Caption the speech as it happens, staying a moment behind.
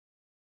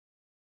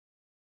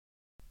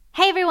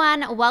Hey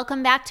everyone,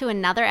 welcome back to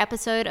another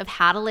episode of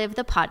How to Live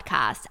the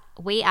podcast.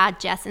 We are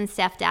Jess and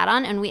Steph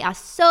Dowdon, and we are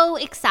so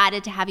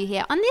excited to have you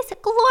here on this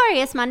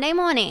glorious Monday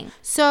morning.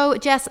 So,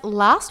 Jess,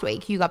 last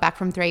week you got back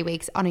from 3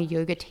 weeks on a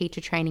yoga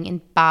teacher training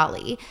in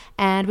Bali,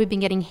 and we've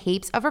been getting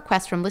heaps of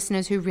requests from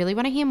listeners who really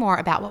want to hear more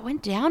about what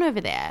went down over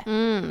there.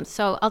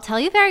 So I'll tell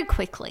you very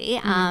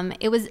quickly.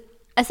 It was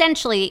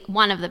essentially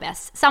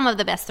some of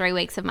the best 3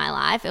 weeks of my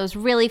life. It was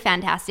really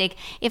fantastic.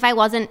 If I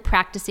wasn't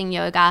practicing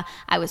yoga,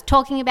 I was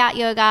talking about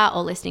yoga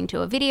or listening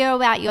to a video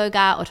about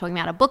yoga or talking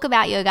about a book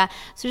about yoga.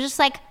 So just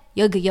like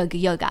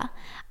yoga.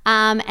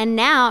 And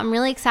now I'm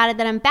really excited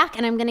that I'm back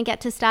and I'm going to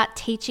get to start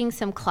teaching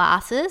some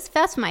classes,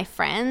 first for my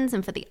friends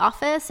and for the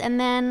office, and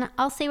then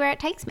I'll see where it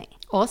takes me.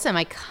 Awesome.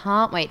 I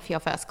can't wait for your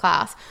first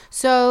class.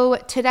 So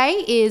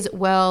today is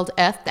World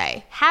Earth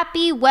Day.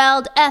 Happy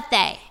World Earth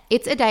Day.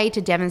 It's a day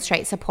to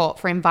demonstrate support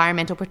for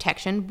environmental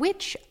protection,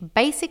 which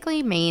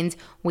basically means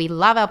we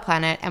love our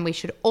planet and we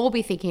should all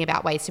be thinking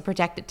about ways to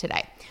protect it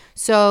today.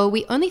 So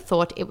we only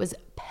thought it was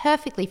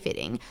perfectly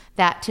fitting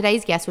that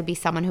today's guest would be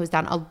someone who has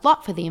done a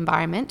lot for the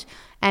environment,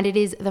 and it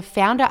is the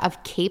founder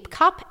of Keep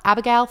Cup,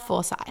 Abigail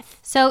Forsyth.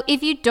 So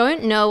if you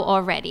don't know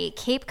already,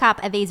 Keep Cup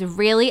are these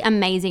really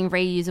amazing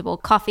reusable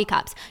coffee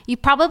cups. You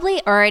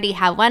probably already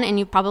have one, and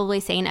you've probably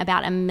seen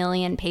about 1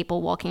 million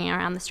people walking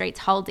around the streets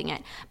holding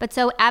it. But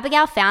so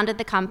Abigail founded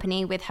the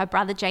company with her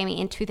brother Jamie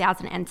in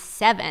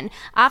 2007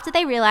 after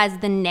they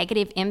realized the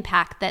negative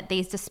impact that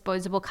these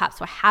disposable cups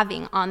were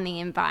having on the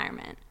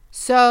environment.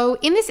 So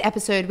in this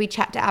episode, we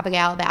chat to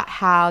Abigail about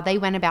how they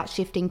went about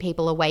shifting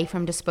people away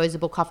from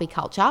disposable coffee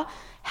culture,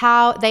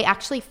 how they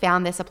actually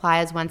found their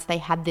suppliers once they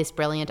had this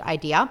brilliant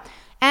idea,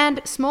 and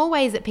small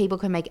ways that people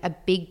can make a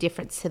big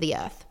difference to the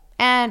earth,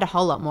 and a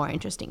whole lot more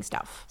interesting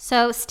stuff.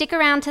 So stick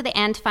around to the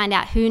end to find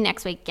out who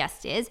next week's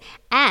guest is,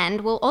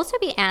 and we'll also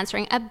be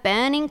answering a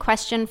burning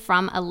question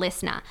from a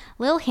listener.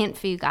 Little hint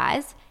for you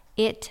guys,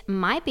 it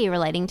might be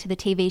relating to the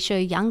TV show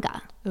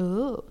Younger.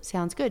 Ooh,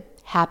 sounds good.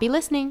 Happy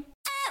listening.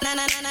 We're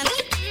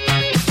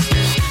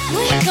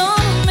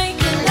gonna make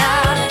it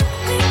louder.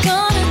 We're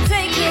gonna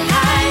take it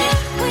higher.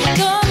 We're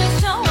gonna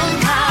show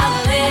them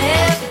how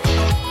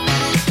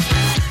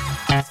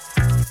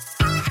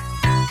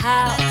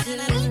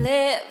to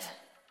live.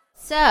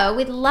 So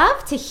we'd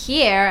love to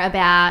hear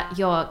about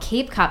your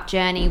Keep Cup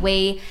journey.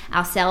 We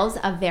ourselves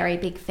are very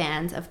big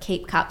fans of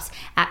Keep Cups.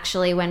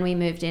 Actually, when we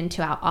moved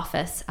into our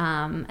office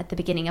at the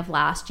beginning of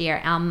last year,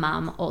 our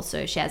mum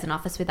also shares an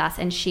office with us,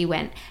 and she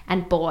went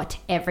and bought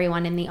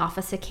everyone in the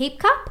office a Keep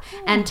Cup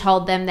and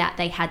told them that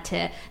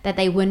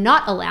they were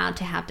not allowed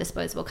to have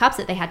disposable cups,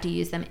 that they had to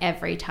use them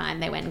every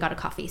time they went and got a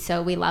coffee.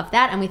 So we loved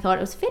that, and we thought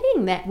it was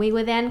fitting that we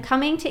were then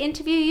coming to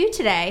interview you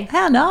today.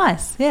 How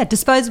nice. Yeah,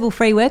 disposable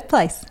free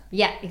workplace.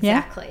 Yeah,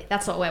 exactly.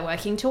 That's what we're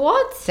working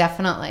towards.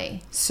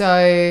 Definitely.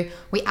 So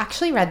we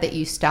actually read that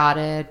you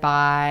started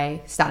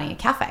by starting a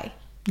cafe.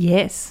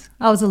 Yes.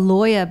 I was a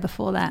lawyer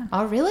before that.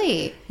 Oh,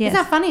 really? Yes. Isn't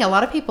that funny? A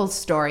lot of people's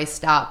stories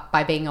start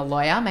by being a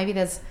lawyer. Maybe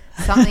there's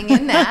something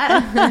in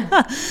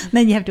that.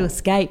 Then you have to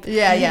escape.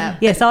 Yeah.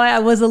 Yeah, so I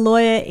was a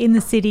lawyer in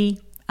the city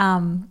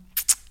and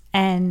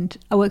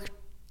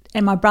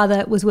my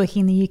brother was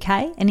working in the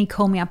UK, and he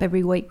called me up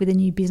every week with a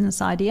new business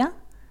idea.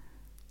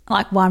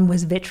 Like one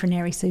was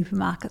veterinary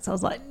supermarkets. I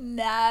was like,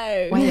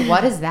 no. Wait,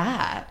 what is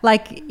that?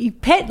 Like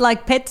pet store.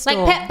 Like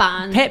pet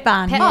barn. Pet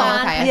barn. Pet yeah. barn,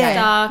 okay, pet okay.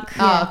 stock.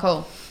 Oh,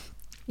 cool.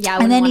 Yeah,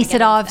 And then he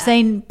said, I've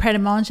seen Pret a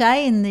Manger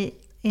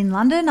in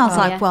London. I was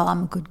like, yeah. well,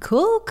 I'm a good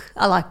cook.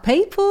 I like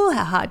people.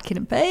 How hard can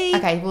it be?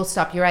 Okay, we'll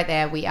stop you right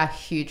there. We are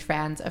huge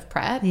fans of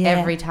Pret. Yeah.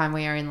 Every time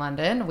we are in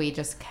London, we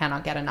just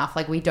cannot get enough.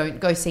 Like, we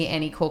don't go see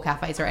any cool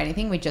cafes or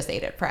anything. We just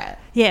eat at Pret.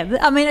 Yeah,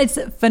 I mean, it's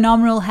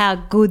phenomenal how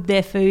good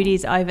their food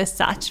is over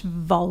such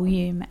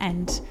volume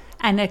and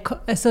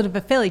a sort of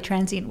a fairly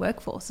transient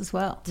workforce as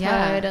well.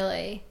 Yeah.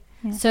 Totally.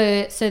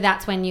 Yeah. So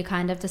that's when you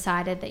kind of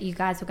decided that you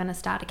guys were going to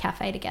start a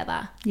cafe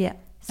together. Yeah.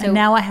 So- And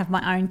now I have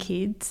my own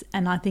kids,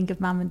 and I think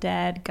of mum and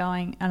dad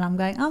I'm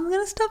going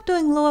to stop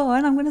doing law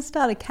and I'm going to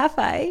start a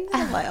cafe.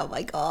 I'm like, oh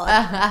my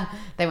God.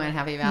 They weren't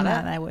happy about No,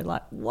 it. they were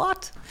like,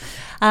 what?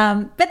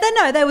 But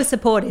they were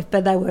supportive,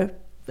 but they were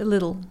a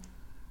little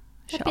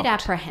shocked. A bit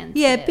apprehensive.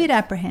 Yeah, a bit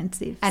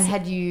apprehensive. And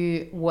had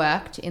you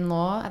worked in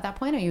law at that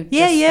point, or you?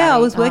 Yeah, just I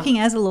studied? was working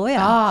as a lawyer.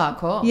 Oh,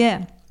 cool.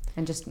 Yeah.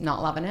 And just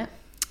not loving it.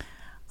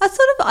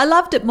 I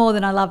loved it more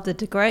than I loved the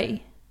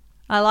degree.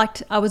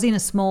 I was in a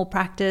small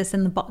practice,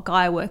 and the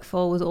guy I worked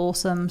for was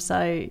awesome.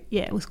 So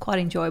yeah, it was quite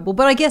enjoyable.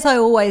 But I guess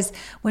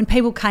when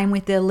people came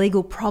with their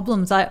legal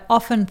problems, I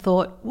often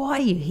thought, why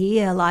are you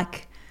here?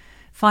 Like,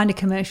 find a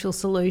commercial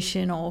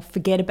solution or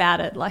forget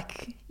about it.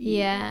 Like,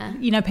 Yeah.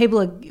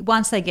 People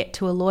once they get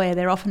to a lawyer,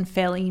 they're often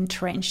fairly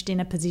entrenched in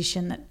a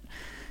position that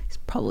is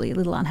probably a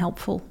little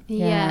unhelpful.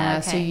 Yeah.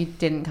 So you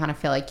didn't kind of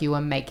feel like you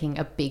were making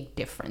a big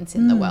difference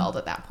in the world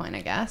at that point,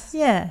 I guess.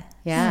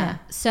 Yeah.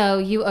 So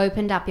you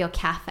opened up your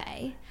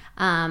cafe.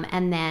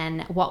 And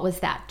then what was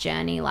that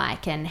journey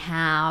like, and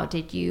how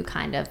did you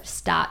kind of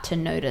start to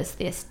notice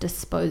this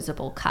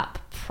disposable cup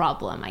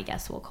problem, I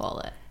guess we'll call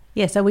it?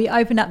 Yeah, so we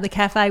opened up the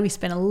cafe. We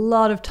spent a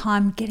lot of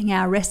time getting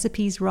our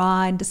recipes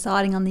right,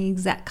 deciding on the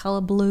exact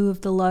colour blue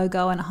of the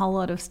logo, and a whole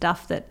lot of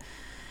stuff that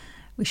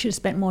we should have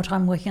spent more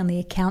time working on the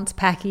accounts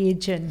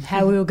package and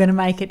how we were going to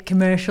make it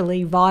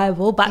commercially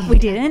viable, but we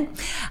didn't.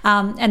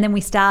 And then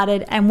we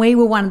started, and we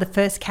were one of the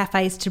first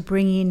cafes to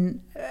bring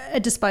in a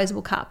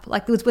disposable cup.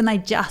 Like, it was when they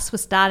just were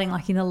starting,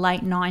 like in the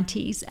late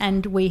 90s,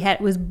 and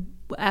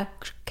our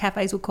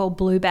cafes were called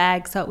Blue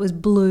Bag, so it was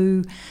blue,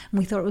 and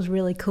we thought it was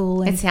really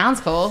cool. And It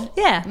sounds cool.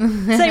 yeah,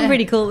 seemed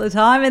pretty cool at the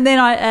time. And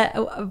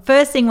then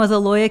first thing was a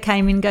lawyer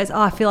came in and goes,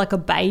 I feel like a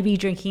baby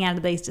drinking out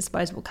of these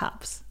disposable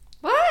cups.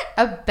 What?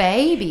 A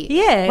baby.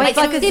 Yeah. Wait, it's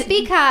like a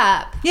sippy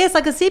cup. Yeah, it's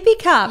like a sippy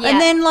cup. Yeah. And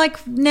then,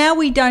 like, now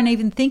we don't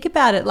even think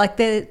about it. Like,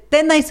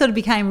 then they sort of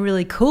became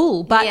really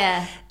cool. But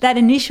Yeah. that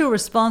initial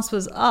response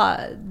was,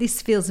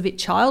 this feels a bit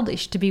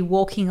childish to be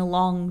walking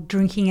along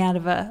drinking out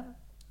of a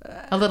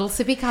little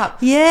sippy cup.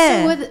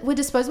 Yeah. So were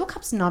disposable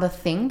cups not a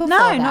thing before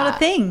No, that? not a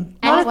thing.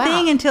 Oh, Not a wow.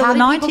 thing until How the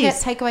did people 90s.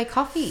 get takeaway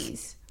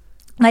coffees?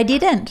 They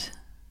didn't.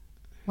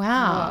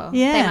 Wow.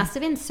 Yeah. They must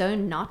have been so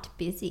not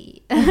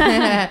busy.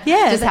 Yeah.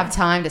 Just have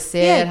time to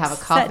sit, have a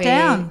coffee. Sat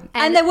down.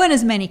 And there weren't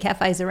as many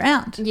cafes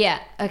around. Yeah.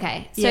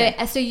 Okay. So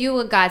Yeah. so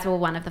you guys were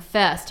one of the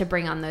first to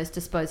bring on those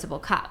disposable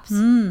cups.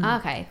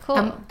 Okay.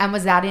 Cool. And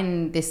was that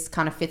in this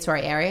kind of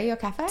Fitzroy area, your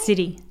cafe?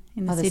 City.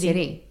 In the Oh, the city.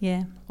 city.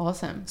 Yeah.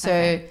 Awesome.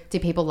 So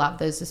did people love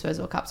those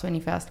disposable cups when you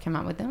first came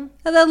up with them?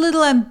 They're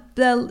little,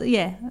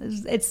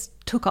 it's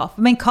took off.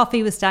 I mean,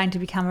 coffee was starting to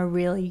become a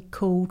really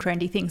cool,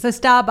 trendy thing. So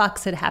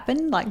Starbucks had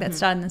happened, like that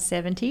started in the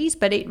 70s,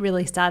 but it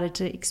really started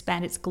to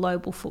expand its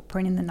global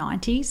footprint in the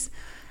 90s.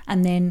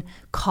 And then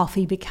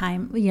coffee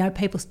became,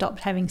 people stopped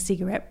having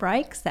cigarette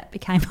breaks. That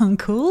became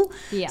uncool.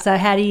 Yeah. So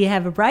how do you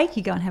have a break?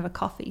 You go and have a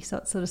coffee. So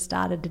it sort of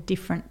started a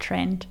different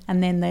trend.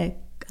 And then the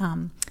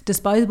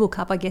disposable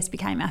cup, I guess,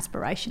 became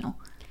aspirational.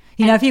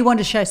 If you want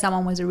to show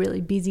someone was a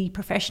really busy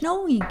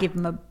professional, you give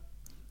them a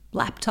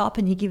laptop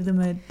and you give them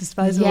a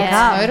disposable Yeah,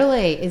 cup.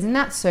 totally. Isn't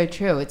that so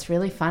true? It's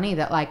really funny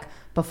that, like,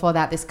 before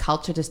that, this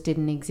culture just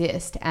didn't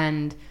exist,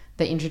 and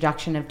the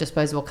introduction of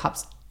disposable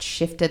cups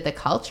shifted the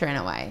culture in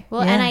a way.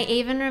 Well, Yeah. and I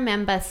even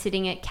remember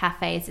sitting at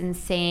cafes and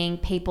seeing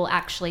people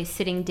actually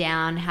sitting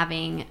down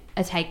having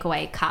a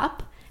takeaway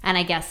cup. And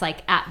I guess, like,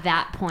 at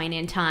that point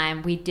in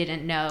time, we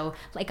didn't know.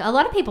 Like, a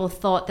lot of people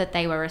thought that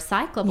they were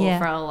recyclable Yeah.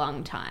 for a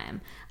long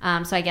time.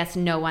 So I guess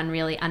no one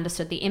really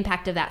understood the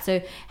impact of that.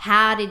 So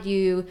how did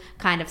you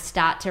kind of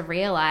start to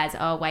realize,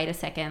 oh, wait a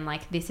second,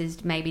 like, this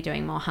is maybe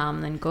doing more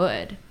harm than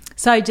good?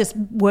 So just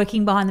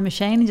working behind the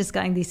machine and just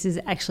going, this is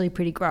actually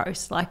pretty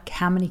gross, like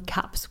how many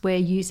cups we're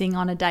using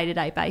on a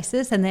day-to-day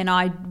basis. And then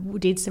I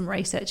did some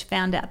research,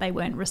 found out they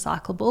weren't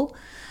recyclable.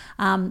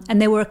 And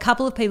there were a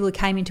couple of people who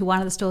came into one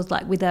of the stores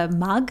like with a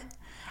mug,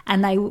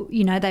 and they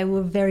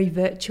were very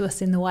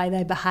virtuous in the way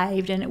they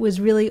behaved, and it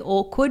was really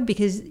awkward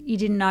because you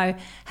didn't know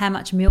how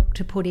much milk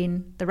to put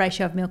in, the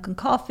ratio of milk and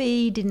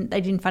coffee.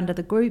 They didn't fund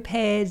the group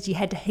heads. You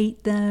had to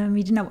heat them.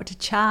 You didn't know what to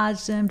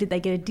charge them. Did they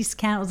get a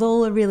discount? It was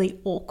all a really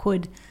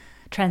awkward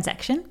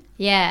transaction.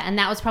 Yeah, and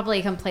that was probably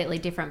a completely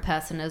different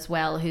person as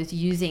well who's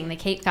using the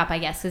Keep Cup, I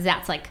guess, because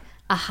that's like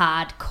a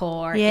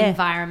hardcore Yeah.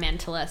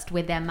 environmentalist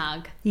with their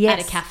mug Yes,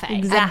 at a cafe.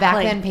 exactly. And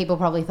back then, people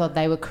probably thought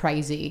they were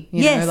crazy.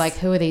 You Yes. know, like,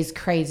 who are these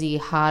crazy,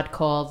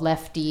 hardcore,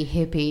 lefty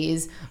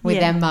hippies with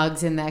Yeah. their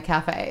mugs in their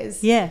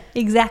cafes? Yeah,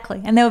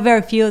 exactly. And there were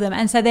very few of them.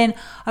 And so then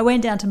I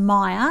went down to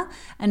Myer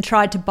and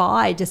tried to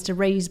buy just a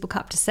reusable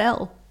cup to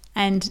sell.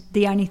 And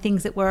the only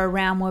things that were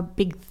around were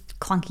big,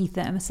 clunky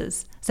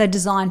thermoses. So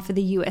designed for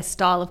the US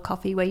style of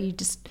coffee where you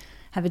just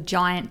have a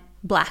giant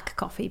black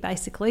coffee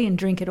basically and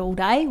drink it all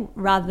day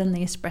rather than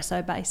the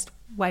espresso based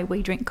way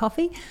we drink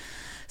coffee.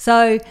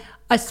 So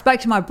I spoke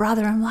to my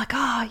brother and I'm like,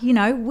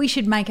 we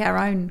should make our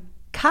own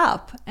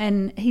cup.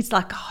 And he's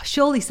like,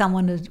 surely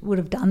someone would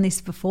have done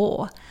this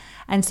before.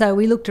 And so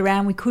we looked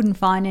around, we couldn't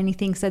find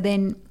anything. So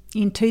then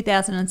in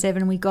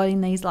 2007, we got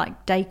in these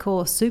like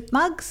decor soup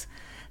mugs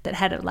that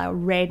had it like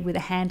red with a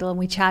handle, and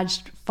we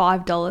charged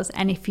 $5.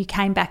 And if you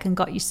came back and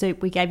got your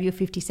soup, we gave you a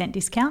 50-cent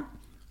discount.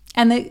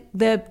 And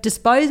the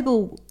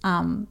disposable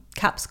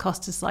cups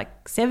cost us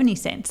like 70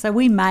 cents. So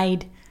we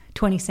made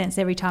 20 cents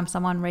every time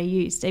someone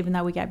reused, even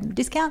though we gave them a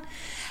discount.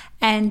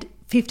 And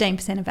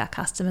 15% of our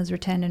customers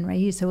returned and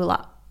reused. So we're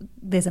like,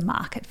 there's a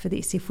market for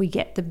this. If we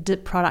get the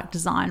product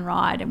design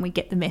right and we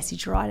get the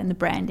message right and the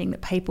branding,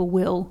 that people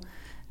will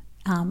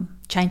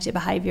change their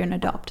behaviour and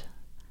adopt.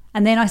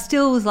 And then I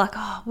still was like,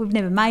 we've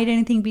never made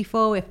anything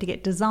before. We have to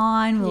get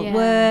design. Will it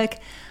work?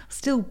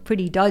 Still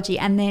pretty dodgy.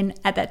 And then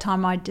at that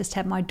time, I just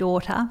had my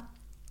daughter,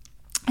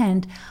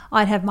 and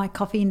I'd have my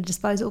coffee in a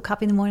disposable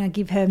cup in the morning. I'd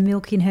give her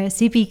milk in her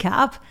sippy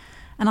cup.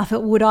 And I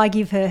thought, would I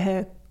give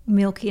her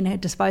milk in her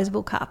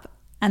disposable cup?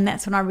 And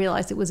that's when I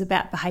realised it was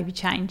about behaviour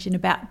change and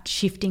about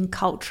shifting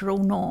cultural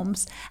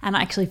norms. And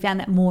I actually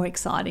found that more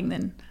exciting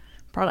than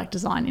product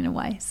design in a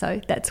way. So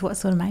that's what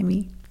sort of made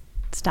me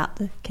start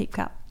the Keep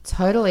Cup.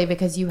 Totally,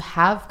 because you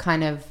have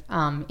kind of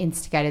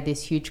instigated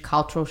this huge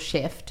cultural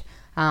shift,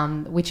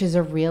 which is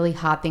a really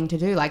hard thing to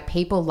do. Like,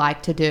 people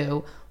like to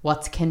do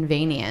what's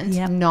convenient,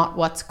 Yep. not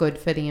what's good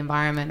for the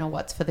environment or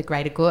what's for the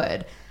greater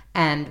good.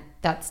 And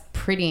that's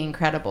pretty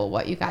incredible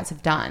what you guys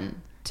have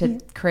done to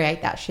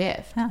create that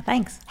shift. Oh,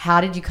 thanks.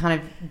 How did you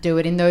kind of do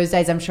it in those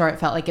days? I'm sure it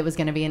felt like it was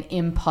going to be an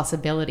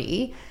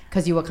impossibility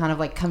because you were kind of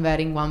like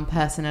converting one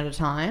person at a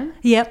time.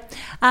 Yep.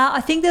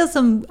 I think there's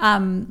some,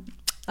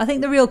 I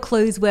think the real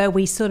clues were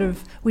we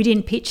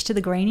didn't pitch to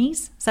the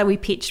greenies. So we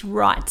pitched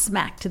right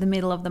smack to the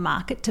middle of the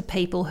market to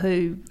people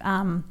who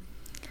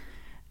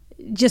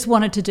just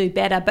wanted to do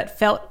better,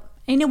 but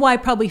in a way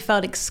probably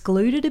felt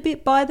excluded a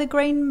bit by the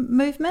green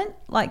movement,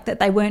 like that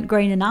they weren't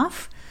green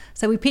enough.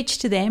 So we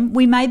pitched to them.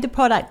 We made the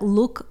product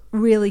look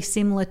really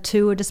similar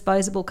to a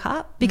disposable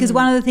cup because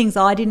one of the things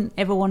I didn't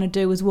ever want to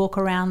do was walk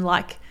around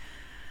like,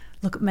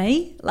 look at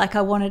me. Like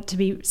I wanted to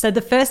be, so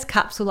the first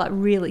cups were like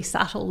really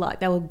subtle, like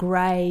they were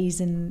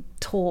greys and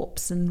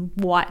taupes and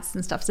whites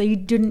and stuff. So you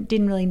didn't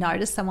really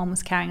notice someone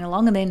was carrying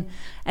along. And then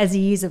as the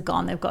years have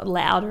gone, they've got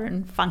louder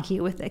and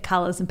funkier with their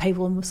colours and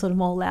people were sort of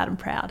more loud and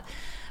proud.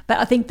 But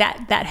I think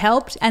that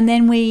helped. And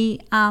then we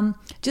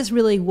just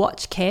really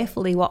watched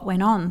carefully what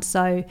went on.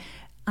 So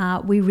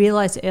we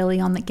realised early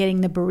on that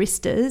getting the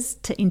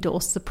baristas to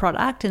endorse the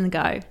product and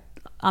go,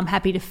 I'm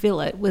happy to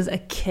fill it, was a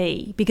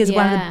key. Because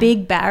one of the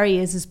big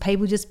barriers is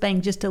people just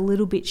being just a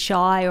little bit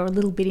shy or a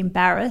little bit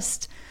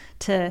embarrassed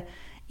to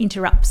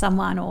interrupt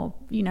someone or,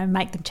 you know,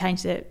 make them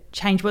change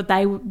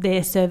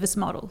their service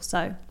model.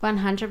 So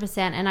 100%.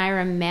 And I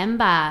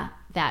remember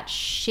that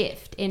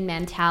shift in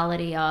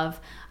mentality of,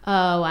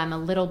 oh, I'm a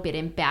little bit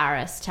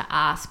embarrassed to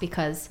ask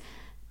because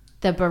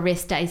the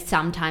barista is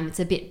sometimes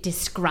a bit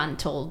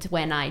disgruntled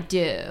when I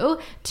do,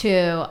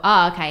 to,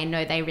 oh, okay,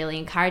 no, they really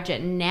encourage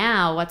it.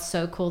 Now what's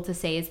so cool to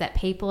see is that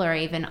people are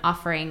even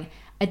offering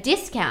a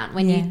discount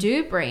when you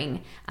do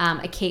bring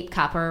a keep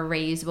cup or a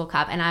reusable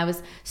cup. And I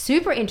was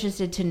super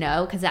interested to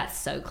know, because that's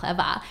so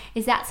clever,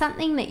 is that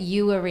something that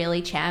you were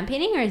really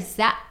championing, or has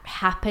that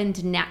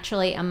happened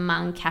naturally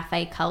among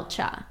cafe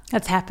culture?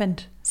 that's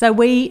happened. So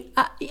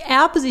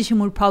our position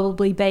would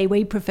probably be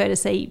we prefer to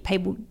see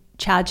people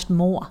charged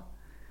more.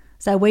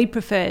 So we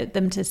prefer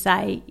them to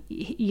say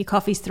your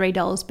coffee's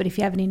 $3, but if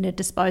you have it in a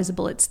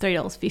disposable, it's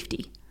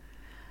 $3.50.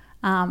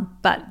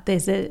 But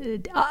there's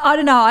I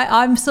don't know.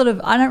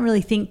 I don't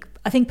really think.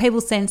 I think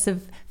people's sense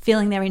of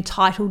feeling they're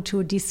entitled to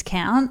a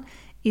discount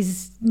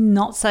is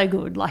not so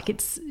good. Like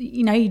it's,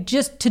 you know,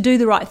 just to do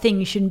the right thing,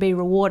 you shouldn't be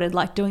rewarded.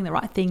 Like doing the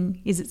right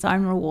thing is its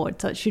own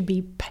reward. So it should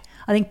be.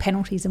 I think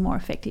penalties are more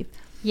effective.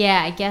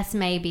 Yeah, I guess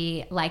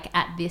maybe like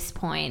at this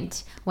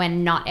point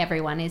when not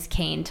everyone is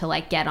keen to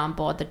like get on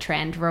board the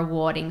trend,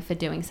 rewarding for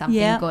doing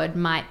something good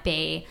might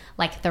be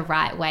like the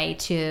right way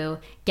to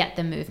get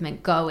the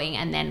movement going.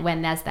 And then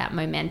when there's that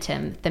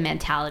momentum, the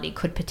mentality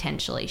could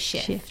potentially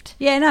shift.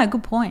 Yeah, no,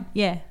 good point.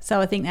 Yeah. So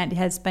I think that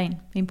has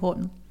been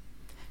important.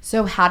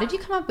 So how did you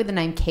come up with the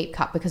name Keep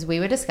Cup? Because we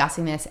were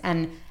discussing this,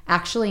 and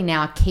actually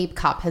now Keep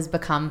Cup has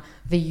become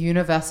the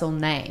universal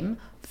name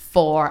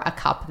for a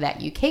cup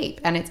that you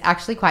keep, and it's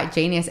actually quite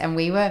genius. And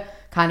we were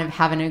kind of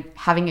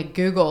having a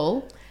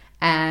Google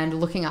and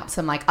looking up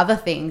some like other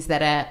things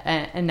that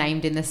are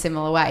named in the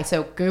similar way.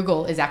 So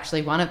Google is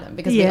actually one of them,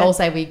 because we all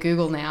say we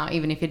Google now,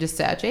 even if you're just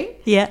searching.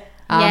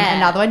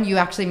 Another one you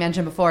actually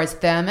mentioned before is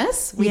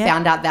Thermos. We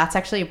found out that's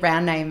actually a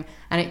brand name,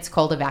 and it's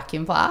called a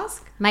vacuum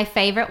flask. My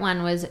favorite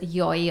one was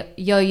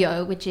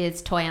Yo-Yo, which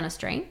is toy on a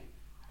string.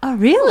 Oh,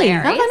 really?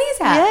 Hilarious. How funny is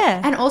that?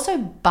 Yeah. And also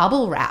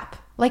bubble wrap.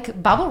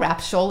 Like bubble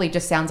wrap surely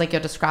just sounds like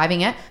you're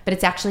describing it, but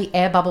it's actually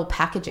air bubble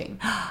packaging.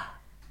 How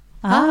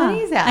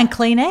funny is that? And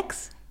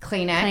Kleenex?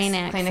 Kleenex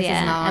is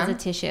another as a one.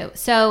 tissue.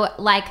 So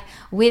like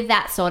with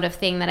that sort of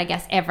thing that I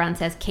guess everyone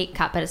says Keep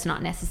Cup, but it's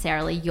not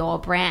necessarily your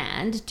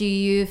brand, do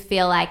you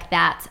feel like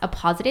that's a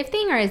positive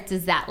thing, or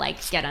does that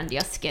like get under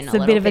your skin It's a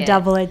little bit of bit? a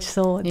double-edged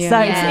sword. Yeah. So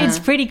Yeah. it's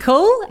pretty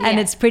cool and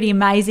Yeah. it's pretty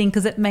amazing,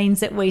 because it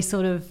means that we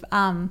sort of,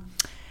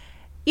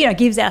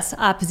 gives us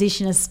our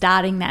position as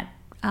starting that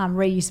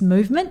reuse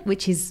movement,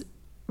 which is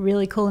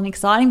really cool and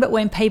exciting. But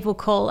when people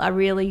call a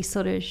really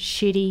sort of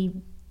shitty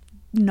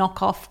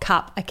knockoff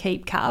cup a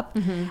Keep Cup,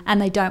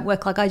 and they don't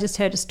work, like I just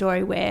heard a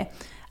story where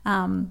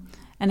an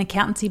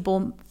accountancy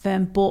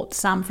firm bought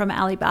some from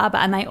Alibaba,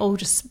 and they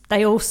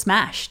all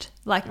smashed.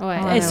 Like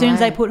as soon as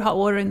they put hot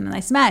water in them,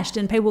 they smashed,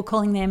 and people were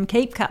calling them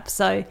Keep Cups.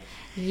 So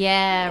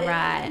Yeah,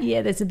 right.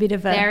 yeah, there's a bit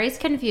of a There is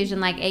confusion,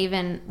 like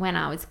even when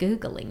I was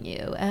Googling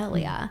you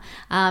earlier,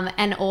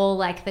 and all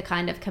like the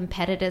kind of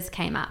competitors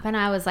came up, and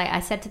I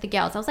said to the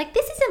girls, I was like,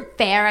 this isn't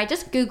fair. I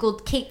just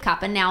Googled Keep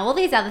Cup and now all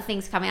these other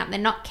things coming up, they're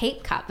not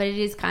Keep Cup, but it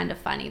is kind of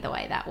funny the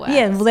way that works.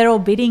 Yeah, well, they're all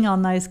bidding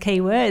on those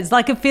keywords.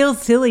 Like it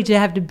feels silly to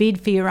have to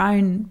bid for your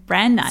own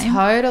brand name.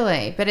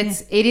 Totally. But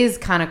it is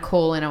kind of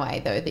cool in a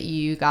way though that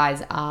you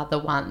guys are the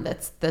one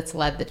that's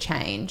led the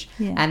change,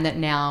 and that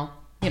now,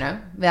 you know,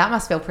 that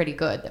must feel pretty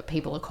good that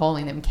people are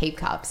calling them Keep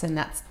Cups, and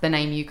that's the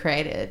name you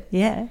created.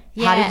 Yeah.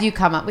 How did you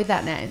come up with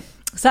that name?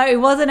 So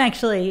it wasn't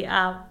actually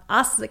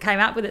us that came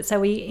up with it. So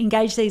we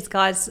engaged these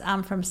guys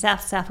from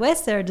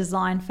Southwest. They're a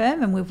design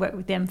firm, and we've worked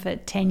with them for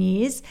 10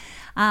 years.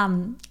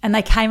 And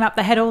they came up.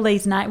 They had all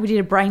these names. We did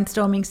a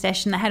brainstorming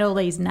session. They had all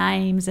these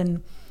names,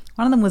 and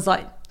one of them was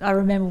like, I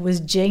remember, was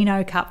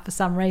Gino Cup for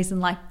some reason,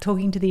 like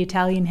talking to the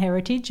Italian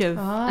heritage of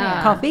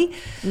coffee.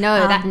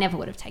 No, that never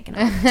would have taken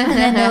off. And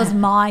then there was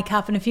My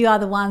Cup and a few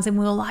other ones, and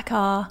we were like,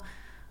 I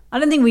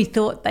don't think we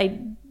thought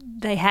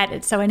they had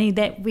it. So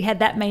we had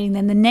that meeting.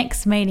 Then the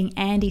next meeting,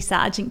 Andy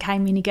Sargent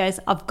came in. He goes,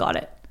 I've got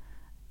it.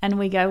 And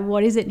we go,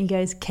 what is it? And he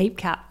goes, Keep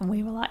Cup. And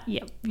we were like,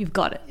 yep, you've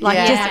got it.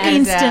 Like just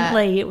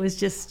instantly, it was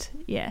just,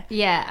 yeah.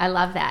 Yeah, I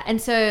love that.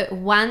 And so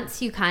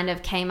once you kind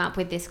of came up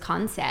with this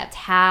concept,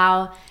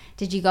 how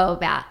did you go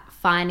about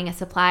finding a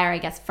supplier? I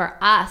guess for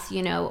us,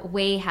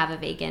 we have a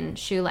vegan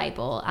shoe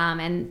label,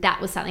 and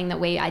that was something that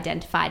we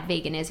identified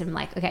veganism,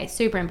 like, okay,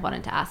 super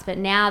important to us. But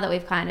now that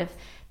we've kind of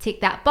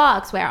ticked that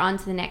box, we're on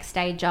to the next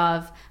stage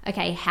of,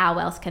 okay, how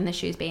else can the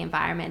shoes be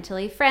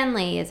environmentally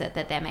friendly? Is it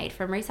that they're made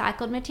from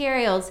recycled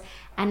materials?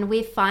 And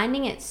we're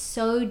finding it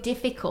so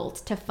difficult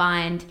to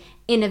find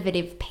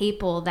innovative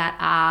people that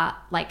are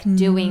like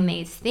doing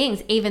these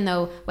things, even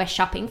though we're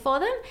shopping for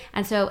them.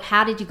 And so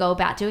how did you go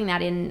about doing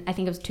that in, I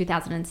think it was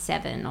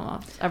 2007 or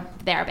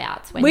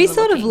thereabouts? When we you were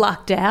sort looking? of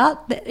lucked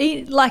out.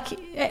 Like,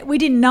 we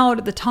didn't know it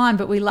at the time,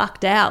 but we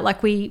lucked out.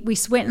 Like we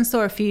went and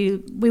saw a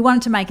few. We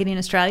wanted to make it in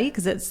Australia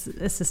because it's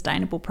a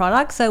sustainable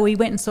product. So we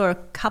went and saw a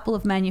couple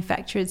of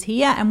manufacturers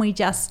here, and we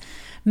just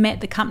met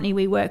the company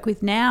we work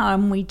with now,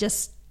 and we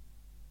just,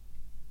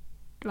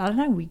 I don't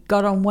know, we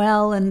got on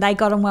well, and they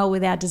got on well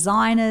with our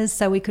designers,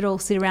 so we could all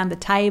sit around the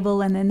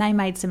table, and then they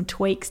made some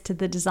tweaks to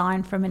the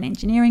design from an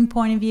engineering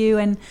point of view.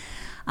 And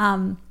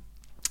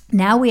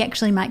now we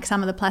actually make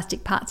some of the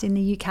plastic parts in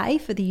the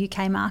UK for the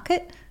UK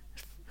market,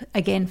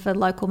 again for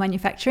local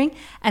manufacturing,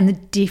 and the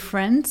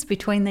difference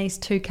between these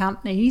two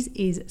companies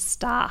is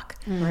stark.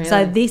 Really?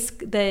 So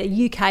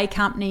the UK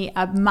company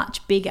are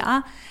much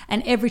bigger,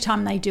 and every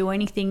time they do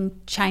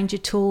anything, change a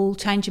tool,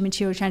 change a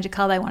material, change a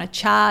colour, they want to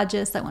charge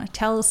us, they want to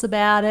tell us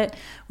about it.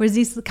 Whereas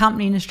this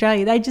company in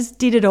Australia, they just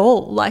did it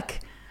all.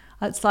 Like,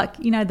 it's like,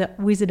 the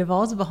Wizard of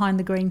Oz behind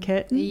the green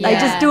curtain. Yeah. They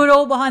just do it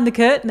all behind the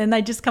curtain, and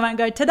they just come out and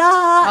go,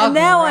 ta-da! And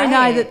now I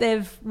know that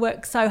they've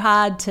worked so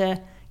hard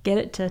to get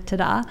it to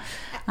ta-da.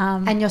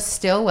 And you're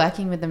still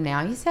working with them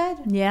now, you said?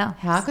 Yeah.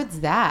 How good's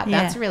that?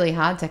 Yeah. That's really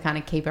hard to kind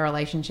of keep a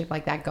relationship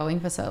like that going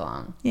for so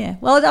long. Yeah.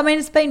 Well, I mean,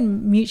 it's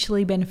been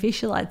mutually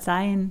beneficial, I'd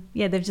say. And,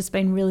 yeah, they've just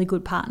been really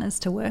good partners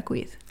to work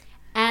with.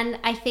 And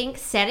I think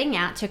setting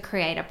out to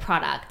create a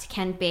product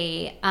can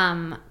be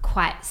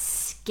quite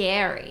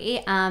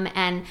scary.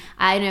 And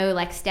I know,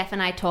 like, Steph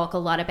and I talk a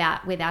lot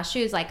about with our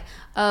shoes, like,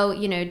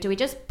 do we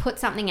just put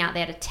something out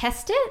there to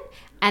test it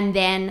and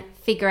then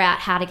figure out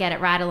how to get it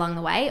right along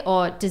the way?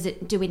 Or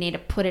do we need to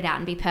put it out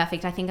and be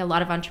perfect? I think a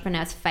lot of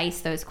entrepreneurs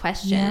face those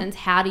questions. Yeah.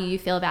 How do you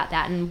feel about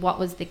that? And what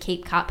was the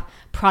Keep Cup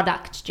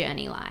product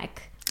journey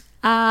like?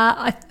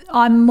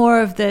 I'm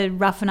more of the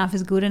rough enough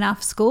is good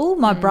enough school.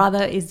 My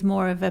brother is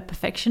more of a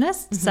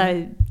perfectionist,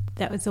 so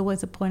that was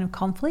always a point of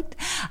conflict.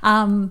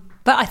 But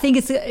I think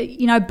it's,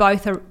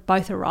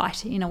 both are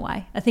right in a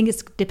way. I think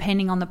it's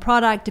depending on the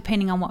product,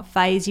 depending on what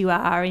phase you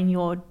are in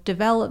your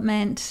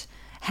development,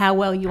 how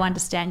well you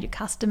understand your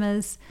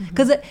customers.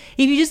 Because if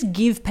you just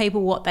give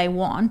people what they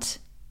want,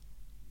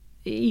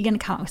 you're going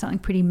to come up with something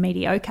pretty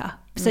mediocre.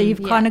 So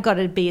you've kind of got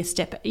to be a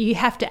step. You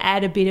have to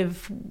add a bit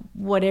of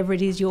whatever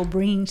it is you're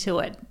bringing to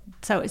it,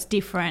 so it's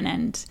different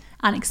and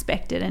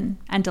unexpected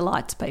and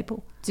delights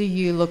people. Do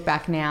you look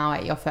back now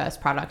at your first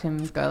product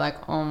and go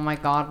like, oh my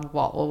God,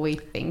 what were we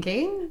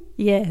thinking?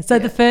 Yeah. So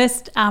the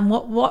first,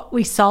 what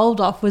we sold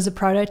off was a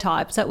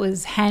prototype. So it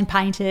was hand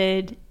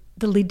painted.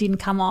 The lid didn't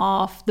come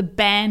off. The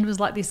band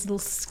was like this little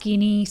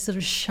skinny, sort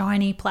of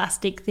shiny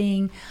plastic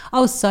thing.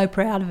 I was so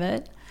proud of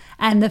it.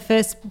 And the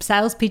first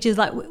sales pitches,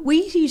 like,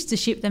 we used to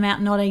ship them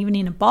out not even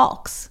in a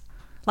box.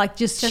 Like,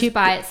 just ship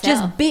by itself?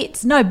 Just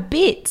bits. No,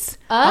 bits.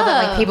 Oh,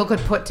 that like people could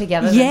put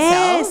together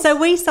Yeah, themselves? so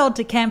we sold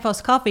to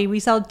Campos Coffee.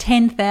 We sold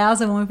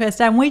 10,000 when we first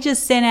started. And we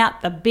just sent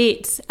out the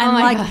bits.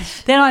 And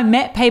gosh. Then I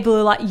met people who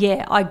were like,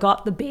 yeah, I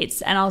got the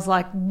bits. And I was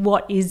like,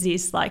 what is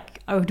this? Like,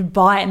 I would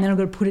buy it and then I'm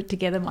going to put it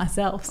together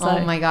myself. So.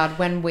 Oh my God.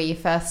 When we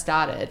first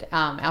started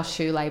our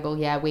shoe label,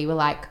 we were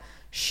like,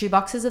 shoe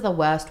boxes are the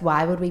worst.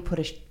 Why would we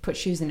put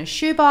shoes in a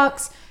shoe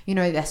box?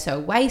 They're so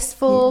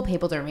wasteful.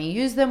 People don't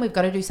reuse them. We've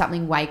got to do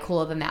something way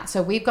cooler than that.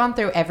 So we've gone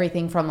through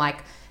everything from, like,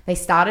 they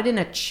started in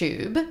a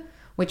tube,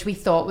 which we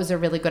thought was a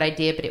really good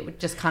idea, but it would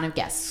just kind of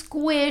get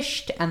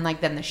squished, and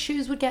like then the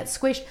shoes would get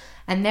squished.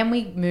 And then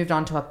we moved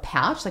on to a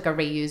pouch, like a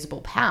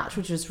reusable pouch,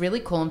 which was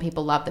really cool, and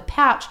people loved the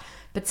pouch.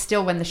 But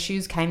still, when the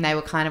shoes came, they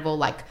were kind of all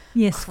like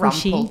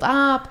crumpled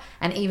up.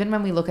 And even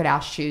when we look at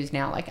our shoes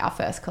now, like our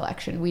first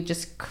collection, we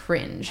just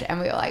cringe and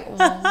we were like,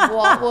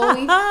 what were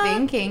we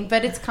thinking?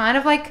 But it's kind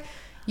of like,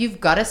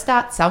 you've got to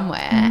start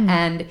somewhere.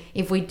 And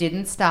if we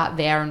didn't start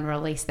there and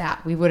release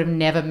that, we would have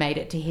never made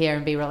it to here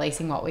and be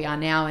releasing what we are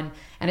now.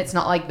 And And it's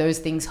not like those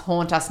things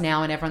haunt us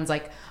now and everyone's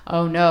like,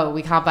 oh no,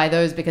 we can't buy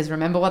those because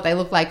remember what they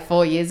looked like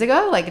 4 years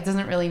ago? Like it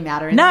doesn't really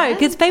matter. No,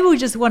 because people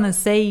just want to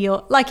see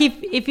your, like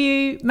if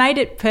you made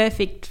it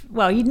perfect,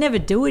 well, you'd never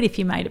do it if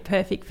you made it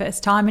perfect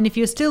first time. And if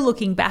you're still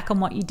looking back on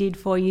what you did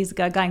 4 years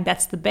ago going,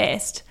 that's the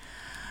best.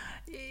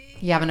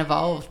 You haven't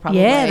evolved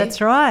probably. Yeah,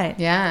 that's right.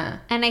 Yeah.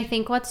 And I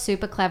think what's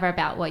super clever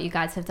about what you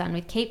guys have done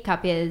with Keep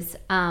Cup is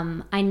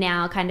I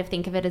now kind of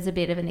think of it as a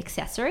bit of an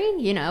accessory,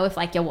 you know, if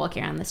like you're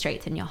walking around the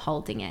streets and you're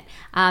holding it.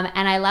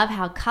 And I love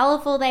how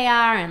colorful they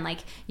are and like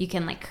you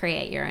can like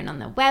create your own on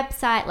the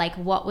website. Like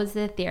what was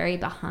the theory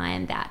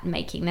behind that,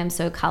 making them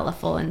so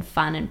colorful and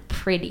fun and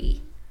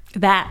pretty?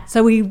 That.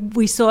 So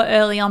we saw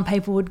early on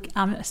people would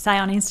say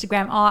on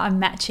Instagram, oh, I'm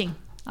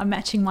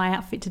matching my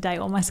outfit today,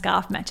 or my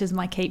scarf matches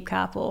my Keep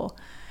Cup,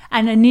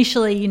 and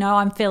initially, you know,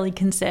 I'm fairly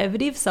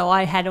conservative, so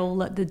I had all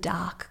the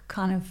dark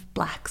kind of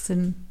blacks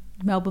and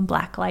Melbourne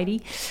black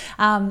lady.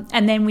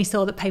 And then we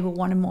saw that people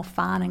wanted more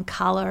fun and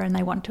colour and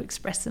they wanted to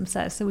express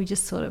themselves. So we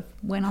just sort of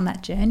went on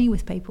that journey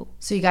with people.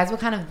 So you guys were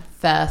kind of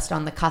first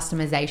on the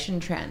customization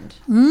trend.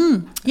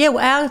 Yeah,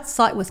 well, our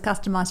site was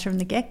customised from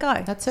the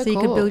get-go. That's so you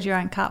cool. could build your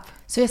own cup.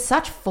 So you're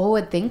such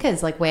forward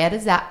thinkers. Like where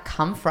does that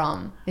come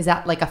from? Is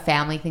that like a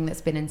family thing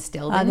that's been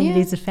instilled I in think you?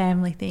 it is a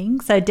family thing.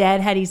 So Dad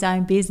had his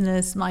own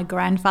business. My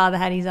grandfather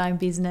had his own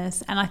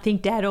business. And I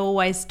think Dad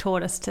always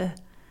taught us to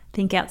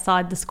think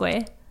outside the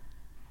square.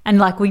 And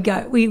like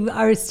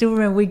I still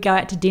remember we'd go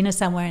out to dinner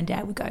somewhere and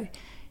Dad would go,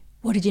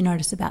 what did you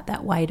notice about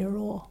that waiter?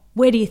 Or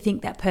where do you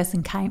think that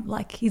person came?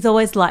 Like he's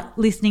always like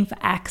listening for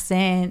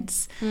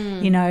accents,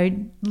 you know.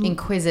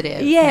 Inquisitive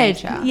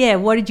nature. nature. Yeah,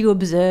 what did you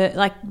observe?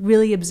 Like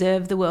really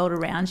observe the world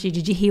around you.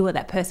 Did you hear what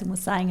that person was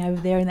saying over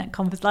there in that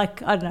conference?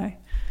 Like, I don't know.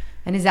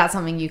 And is that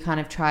something you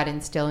kind of try to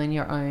instill in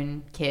your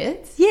own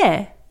kids?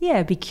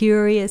 Yeah, be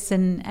curious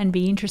and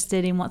be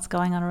interested in what's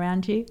going on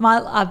around you.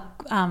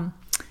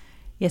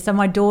 So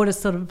my daughter's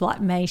sort of like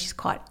me. She's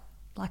quite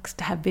likes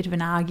to have a bit of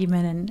an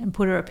argument and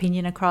put her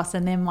opinion across.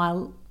 And then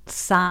my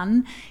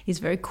son is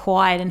very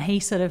quiet and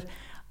he sort of,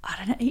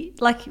 I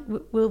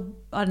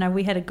don't know,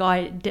 we had a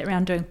guy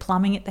around doing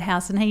plumbing at the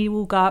house and he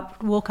will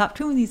walk up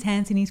to him with his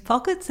hands in his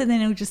pockets and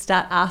then he'll just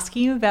start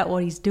asking him about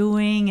what he's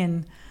doing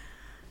and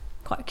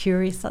quite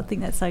curious. I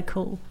think that's so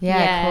cool.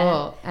 Yeah.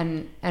 Cool.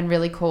 And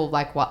really cool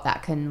like what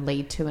that can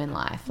lead to in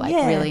life. Like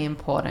really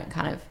important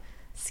kind of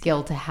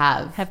skill to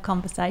have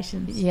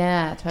conversations.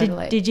 Yeah,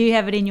 totally. Did you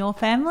have it in your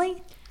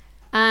family?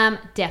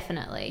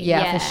 Definitely.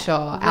 Yeah, for sure.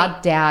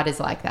 Our dad is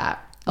like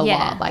that a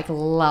lot. Like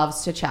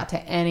loves to chat to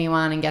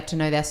anyone and get to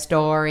know their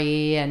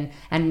story and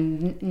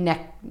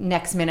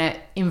next minute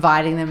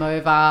inviting them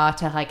over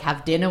to like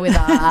have dinner with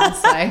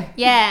us. So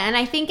yeah, and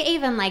I think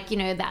even like, you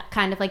know, that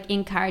kind of like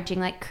encouraging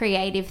like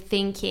creative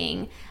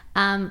thinking,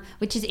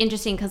 which is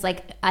interesting because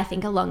like I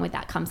think along with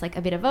that comes like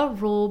a bit of a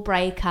rule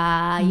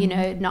breaker, you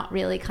know, not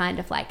really kind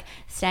of like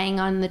staying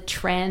on the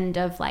trend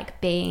of like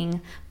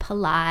being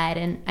polite.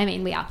 And I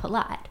mean we are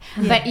polite,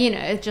 but you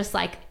know, just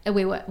like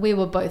we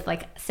were both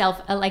like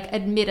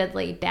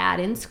admittedly bad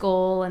in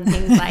school and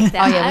things like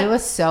that. Oh yeah, we were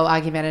so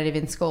argumentative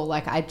in school.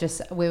 Like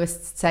we were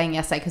saying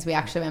yesterday because we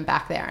actually went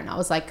back there and I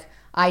was like,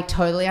 I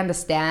totally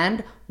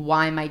understand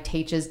why my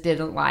teachers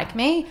didn't like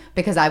me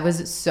because I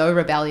was so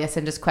rebellious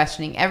and just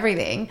questioning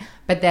everything.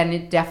 But then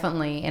it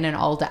definitely in an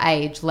older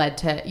age led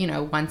to, you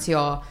know, once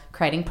you're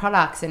creating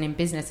products and in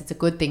business, it's a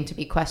good thing to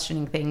be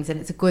questioning things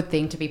and it's a good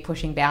thing to be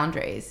pushing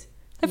boundaries.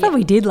 They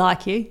probably did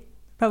like you.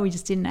 Probably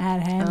just didn't know how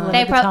to handle it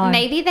at the time.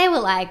 Maybe they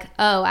were like,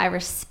 oh, I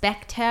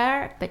respect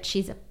her, but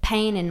she's a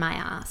pain in my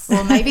ass.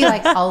 Or maybe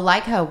like I'll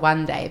like her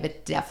one day,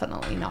 but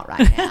definitely not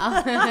right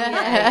now.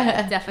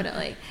 Yeah,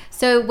 definitely.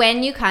 So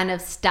when you kind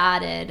of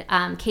started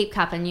Keep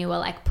Cup and you were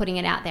like putting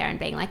it out there and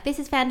being like, this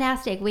is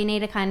fantastic, we need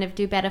to kind of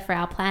do better for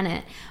our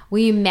planet, were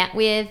you met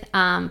with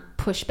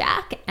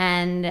pushback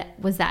and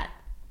was that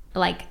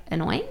like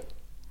annoying?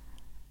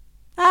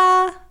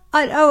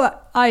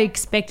 I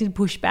expected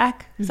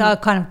pushback, so I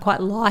kind of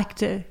quite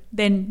liked it.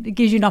 Then it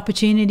gives you an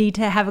opportunity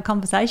to have a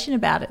conversation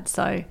about it.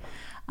 So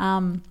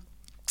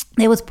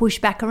there was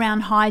pushback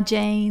around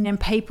hygiene and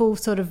people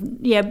sort of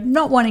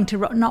not wanting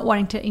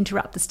to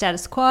interrupt the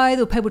status quo. There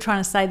were people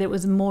trying to say that it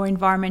was more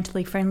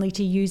environmentally friendly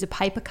to use a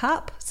paper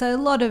cup. So a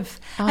lot of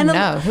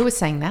who was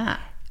saying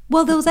that?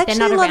 Well, there was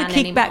actually a lot of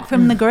kickback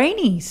from the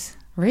greenies.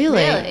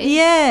 Really?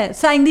 Yeah,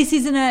 saying this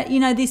isn't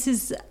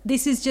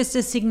this is just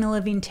a signal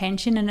of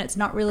intention and it's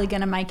not really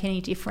going to make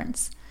any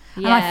difference.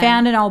 Yeah. And I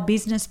found an old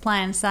business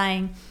plan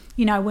saying,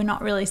 you know, we're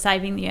not really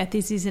saving the earth.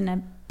 This isn't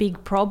a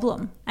big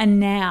problem. And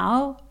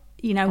now,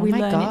 you know, we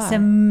learn it's a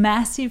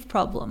massive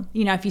problem.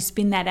 You know, if you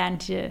spin that out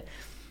into,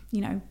 you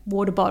know,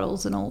 water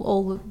bottles and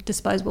all the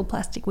disposable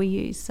plastic we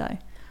use. So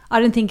I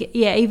don't think,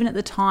 even at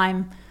the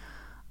time,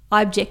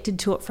 I objected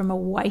to it from a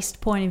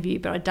waste point of view,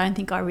 but I don't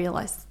think I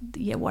realised,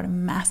 what a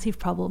massive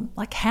problem.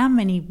 Like how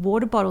many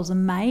water bottles are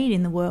made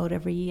in the world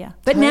every year.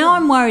 But now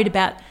I'm worried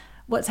about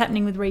what's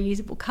happening with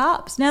reusable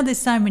cups. Now there's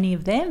so many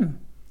of them.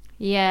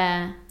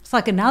 Yeah. It's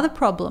like another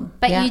problem.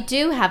 But Yeah. you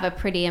do have a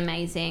pretty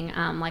amazing,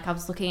 like I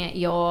was looking at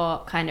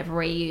your kind of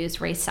reuse,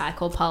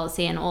 recycle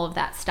policy and all of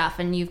that stuff,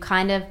 and you've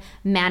kind of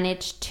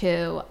managed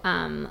to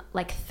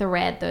like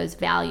thread those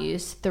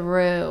values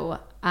through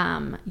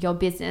your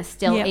business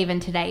still Yep. even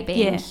today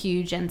being Yeah.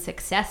 huge and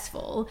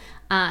successful.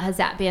 Has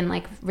that been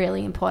like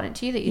really important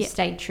to you that you Yeah.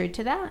 stayed true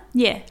to that?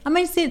 Yeah. I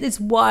mean, it's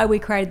why we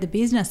created the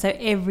business. So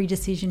every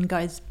decision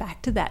goes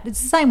back to that.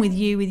 It's the same with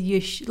you,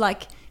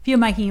 like if you're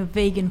making a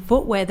vegan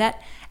footwear,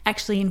 that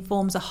actually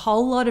informs a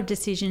whole lot of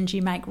decisions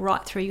you make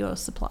right through your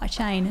supply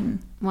chain. And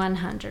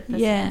 100%.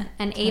 Yeah,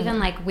 And even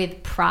like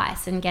with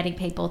price and getting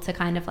people to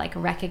kind of like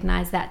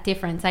recognize that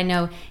difference, I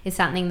know is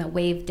something that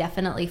we've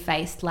definitely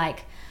faced,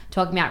 like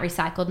talking about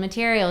recycled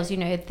materials, you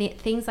know,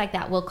 things like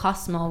that will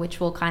cost more,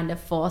 which will kind of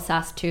force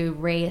us to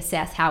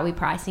reassess how we're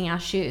pricing our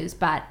shoes.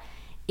 But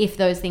if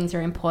those things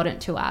are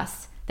important to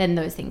us, then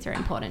those things are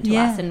important to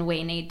Yeah. us, and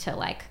we need to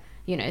like,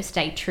 you know,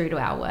 stay true to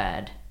our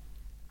word.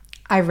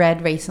 I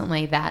read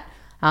recently that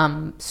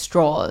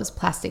straws,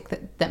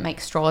 plastic that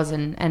makes straws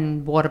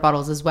and water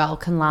bottles as well,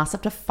 can last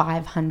up to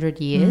 500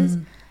 years.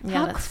 Yeah,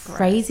 How that's gross.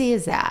 crazy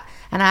is that?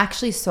 And I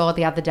actually saw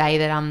the other day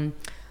that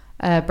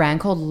a brand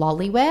called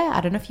Lollyware,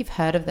 I don't know if you've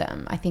heard of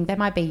them. I think they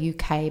might be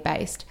UK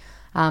based.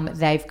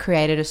 They've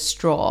created a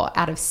straw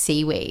out of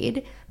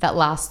seaweed that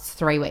lasts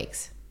 3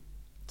 weeks.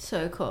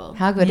 So cool.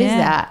 How good is yeah,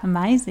 that?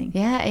 amazing.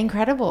 Yeah,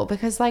 incredible.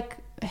 Because like,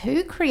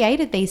 who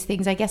created these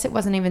things? I guess it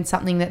wasn't even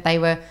something that they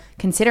were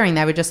considering.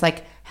 They were just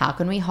like, how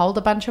can we hold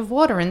a bunch of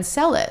water and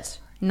sell it?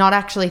 Not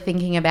actually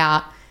thinking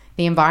about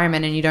the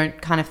environment, and you don't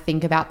kind of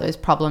think about those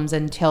problems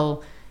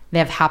until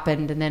they've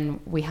happened, and then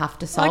we have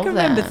to solve I can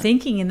remember them.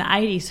 thinking in the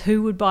 80s,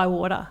 who would buy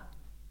water?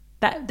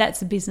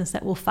 That's a business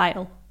that will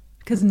fail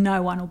because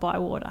no one will buy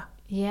water.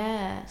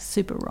 Yeah.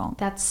 Super wrong.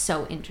 That's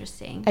so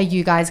interesting. Are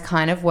you guys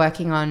kind of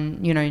working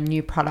on, you know,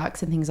 new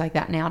products and things like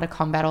that now to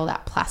combat all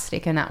that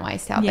plastic and that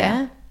waste out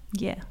Yeah.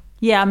 there?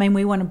 Yeah. I mean,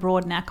 we want to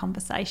broaden our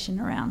conversation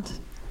around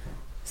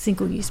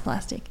single-use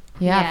plastic.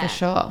 Yeah, for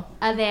sure.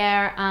 Are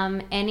there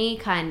any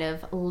kind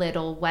of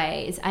little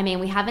ways? I mean,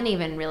 we haven't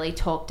even really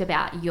talked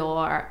about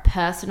your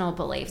personal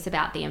beliefs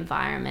about the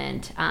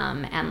environment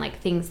and like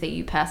things that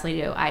you personally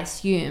do. I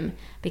assume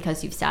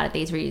because you've started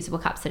these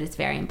reusable cups that it's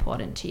very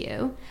important to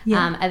you.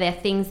 Yeah. Are there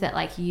things that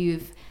like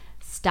you've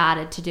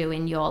started to do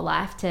in your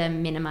life to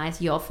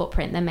minimize your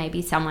footprint that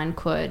maybe someone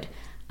could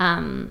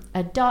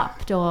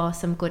adopt, or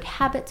some good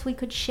habits we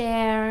could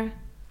share?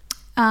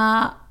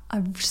 I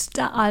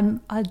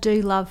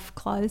do love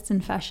clothes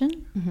and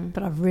fashion,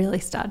 but I've really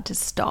started to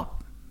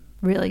stop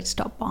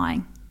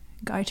buying,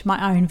 go to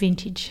my own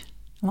vintage.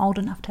 I'm old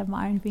enough to have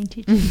my own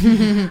vintage.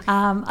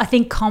 I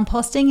think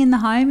composting in the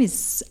home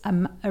is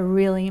a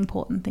really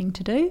important thing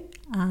to do.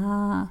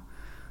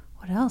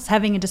 What else?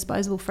 Having a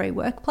disposable free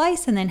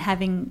workplace, and then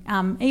having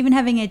even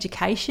having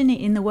education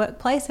in the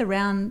workplace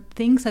around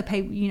things, so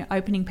people, you know,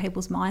 opening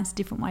people's minds to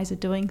different ways of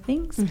doing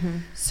things.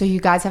 So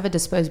you guys have a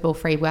disposable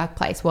free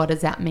workplace. What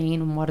does that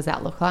mean, and what does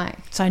that look like?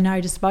 So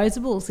no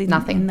disposables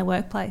in the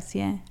workplace,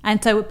 yeah.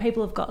 And so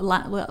people have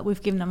got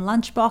we've given them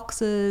lunch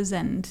boxes,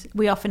 and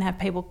we often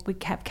have we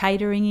have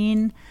catering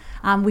in.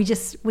 We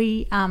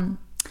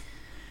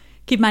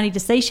give money to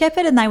Sea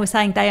Shepherd, and they were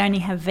saying they only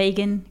have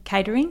vegan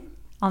catering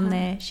on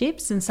their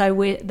ships, and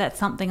so that's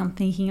something I'm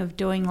thinking of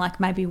doing. Like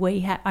maybe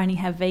we only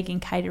have vegan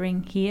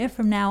catering here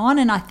from now on.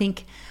 And I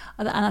think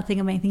another thing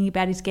I've been thinking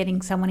about is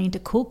getting someone in to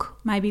cook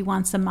maybe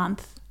once a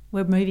month.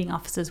 We're moving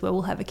offices where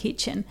we'll have a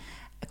kitchen,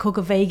 cook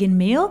a vegan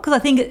meal, because I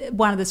think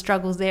one of the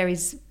struggles there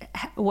is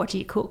what do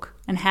you cook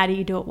and how do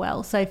you do it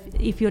well. So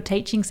if you're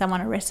teaching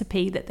someone a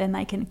recipe that then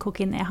they can cook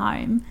in their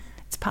home,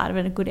 it's part of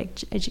a good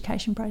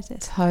education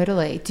process.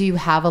 Totally. Do you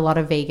have a lot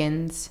of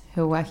vegans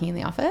who are working in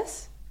the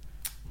office?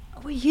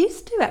 We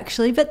used to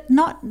actually, but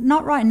not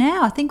right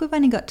now. I think we've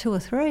only got 2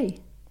 or 3.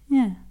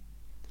 Yeah.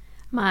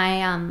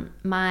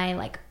 My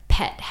like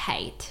pet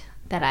hate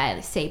that I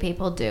see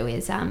people do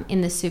is in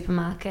the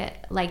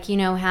supermarket, like, you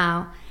know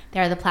how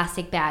there are the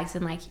plastic bags,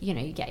 and like, you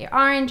know, you get your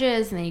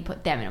oranges and then you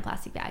put them in a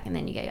plastic bag, and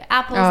then you get your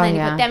apples and then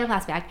you put them in a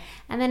plastic bag,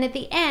 and then at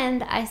the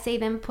end I see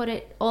them put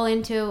it all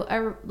into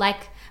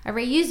a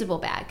reusable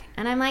bag,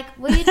 and I'm like,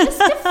 well, you just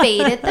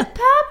defeated the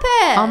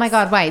purpose. Oh my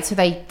God, wait. So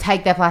they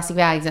take their plastic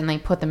bags and they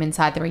put them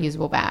inside the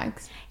reusable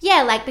bags?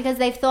 Yeah, like, because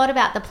they've thought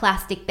about the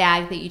plastic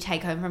bag that you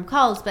take home from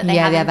Coles, but they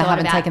Yeah, haven't they thought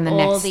haven't about taken the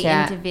all next the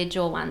step.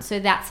 individual ones. So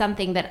that's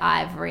something that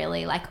I've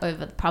really, like,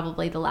 over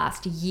probably the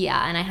last year,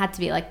 and I had to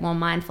be, like, more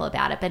mindful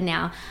about it. But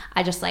now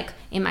I just, like,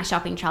 in my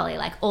shopping trolley,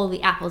 like, all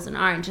the apples and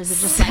oranges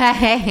are just, like,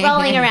 Same.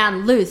 rolling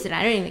around loose, and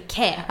I don't even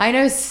care. I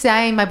know,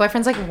 same. My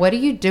boyfriend's like, what are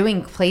you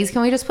doing? Please,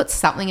 can we just put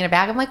something in a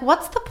bag? I'm like,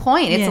 what's the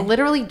point? It's Yeah.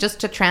 literally just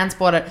to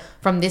transport it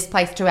from this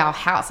place to our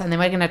house, and then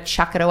we're going to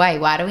chuck it away.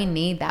 Why do we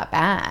need that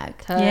bag?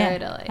 Totally.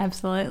 Yeah,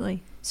 absolutely.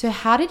 So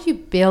how did you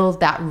build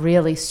that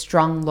really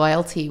strong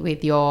loyalty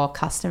with your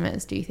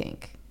customers, do you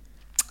think?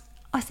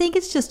 I think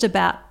it's just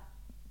about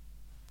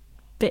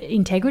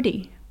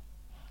integrity,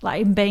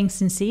 like being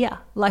sincere.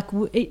 Like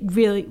it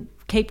really,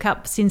 Keep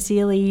Cup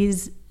sincerely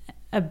is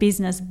a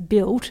business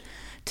built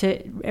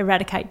to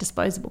eradicate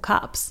disposable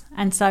cups.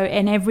 And so,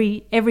 and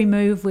every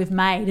move we've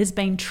made has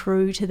been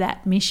true to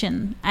that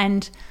mission.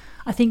 And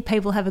I think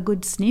people have a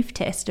good sniff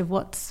test of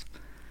what's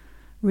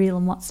real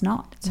and what's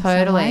not. in some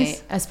Totally.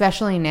 ways.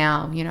 Especially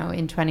now, you know,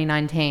 in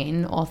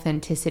 2019,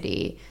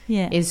 authenticity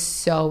Yeah. is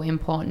so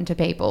important to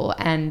people.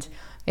 And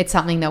it's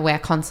something that we're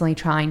constantly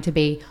trying to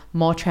be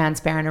more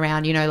transparent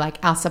around, you know, like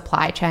our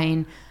supply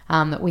chain,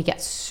 that we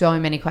get so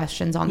many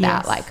questions on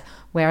that, Yes. like,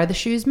 where are the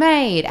shoes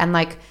made? And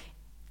like,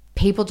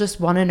 people just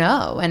want to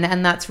know.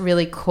 And that's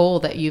really cool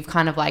that you've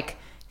kind of like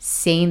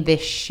seen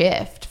this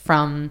shift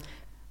from,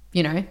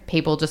 you know,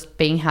 people just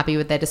being happy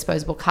with their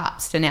disposable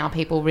cups to now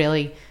people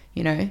really,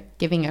 you know,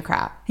 giving a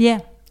crap. Yeah,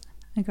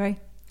 agree.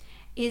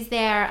 Is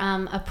there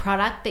a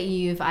product that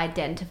you've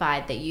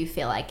identified that you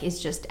feel like is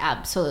just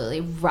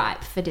absolutely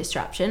ripe for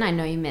disruption? I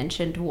know you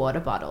mentioned water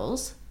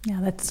bottles. Yeah,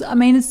 that's, I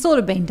mean, it's sort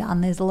of been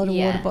done. There's a lot of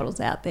Yeah. water bottles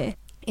out there.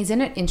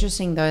 Isn't it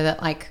interesting though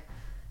that like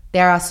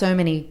there are so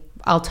many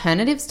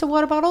alternatives to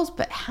water bottles,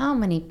 but how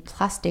many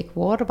plastic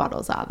water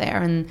bottles are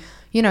there? And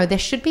you know, there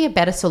should be a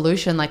better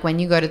solution. Like when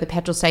you go to the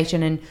petrol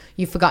station and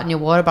you've forgotten your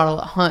water bottle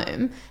at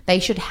home, they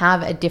should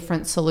have a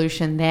different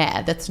solution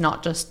there that's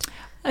not just.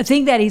 I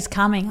think that is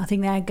coming. I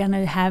think they're going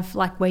to have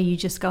like where you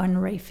just go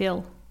and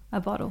refill a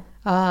bottle.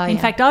 In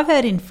fact, I've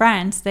heard in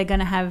France they're going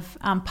to have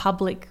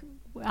public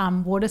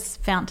water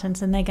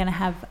fountains, and they're going to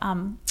have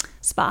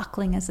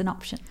sparkling as an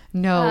option.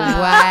 No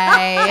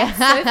way.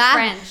 So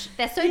French.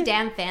 They're so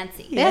damn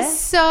fancy. They're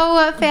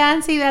so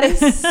fancy. That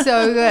is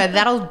so good.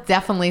 That'll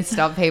definitely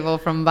stop people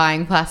from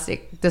buying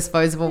plastic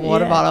disposable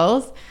water Yeah.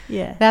 bottles.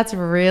 Yeah. That's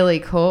really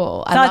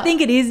cool. So I think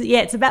it is,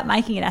 it's about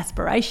making it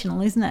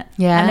aspirational, isn't it?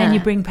 Yeah. And then you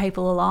bring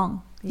people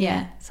along.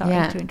 Yeah. Sorry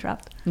Yeah. to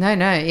interrupt. No,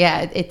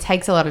 yeah, it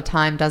takes a lot of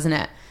time, doesn't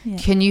it? Yeah.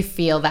 Can you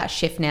feel that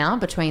shift now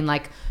between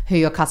like who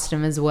your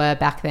customers were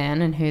back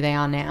then and who they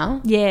are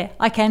now? Yeah,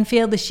 I can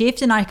feel the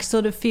shift, and I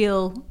sort of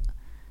feel,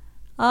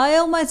 I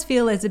almost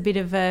feel there's a bit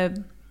of a,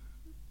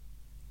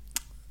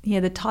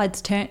 the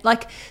tide's turned.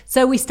 Like,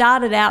 so we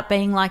started out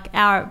being like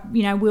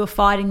we were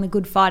fighting the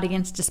good fight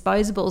against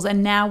disposables,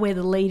 and now we're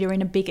the leader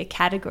in a bigger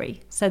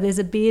category. So there's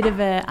a bit of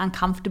a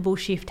uncomfortable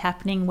shift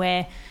happening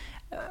where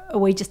are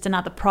we just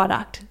another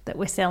product that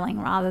we're selling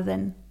rather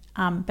than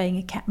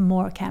being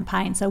more a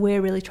campaign. So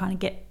we're really trying to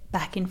get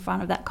back in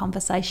front of that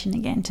conversation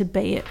again to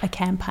be a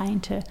campaign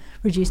to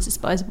reduce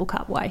disposable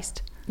cup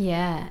waste.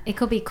 Yeah, it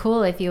could be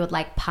cool if you would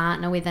like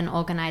partner with an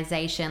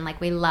organization. Like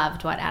we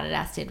loved what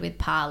Adidas did with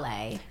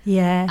Parlay.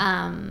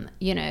 Yeah.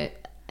 You know,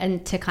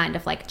 and to kind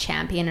of like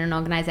champion an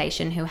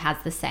organization who has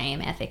the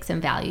same ethics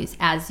and values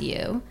as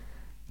you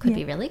could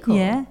be really cool.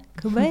 Yeah,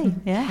 could be.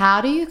 Yeah.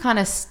 How do you kind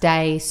of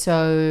stay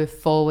so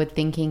forward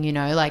thinking, you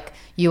know, like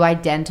you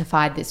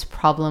identified this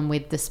problem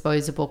with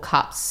disposable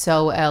cups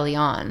so early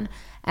on,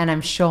 and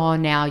I'm sure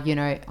now, you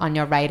know, on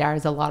your radar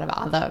is a lot of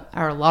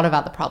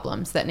other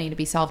problems that need to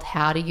be solved.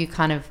 How do you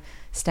kind of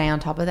stay on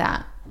top of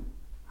that?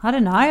 I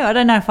don't know. I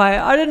don't know if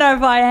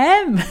I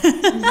am.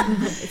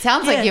 It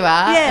sounds like you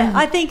are. Yeah,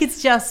 I think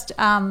it's just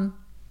I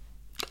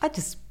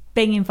just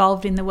being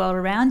involved in the world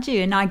around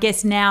you, and I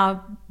guess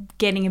now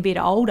getting a bit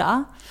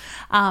older,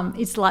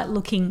 it's like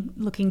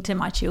looking to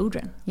my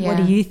children. Yeah. What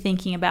are you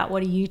thinking about?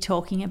 What are you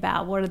talking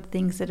about? What are the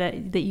things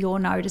that you're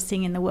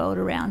noticing in the world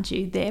around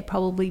you? They're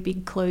probably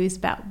big clues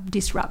about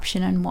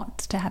disruption and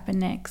what's to happen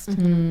next.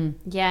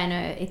 Yeah, I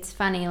know. It's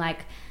funny,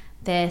 like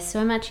they're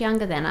so much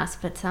younger than us,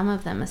 but some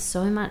of them are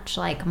so much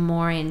like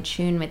more in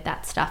tune with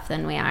that stuff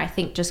than we are. I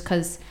think just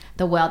because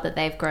the world that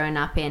they've grown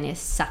up in is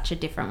such a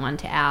different one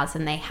to ours,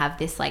 and they have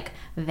this like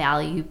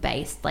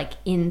value-based like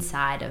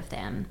inside of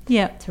them.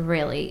 Yeah. It's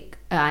really,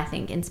 I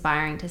think,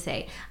 inspiring to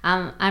see.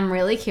 I'm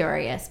really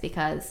curious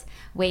because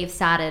we've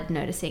started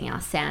noticing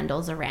our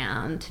sandals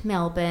around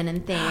Melbourne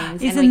and things.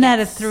 and we Isn't that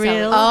get a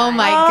thrill? Oh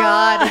my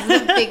God,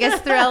 it's the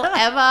biggest thrill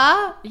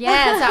ever.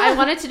 Yeah, so I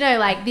wanted to know,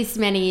 like, this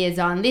many years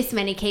on, this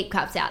many Keep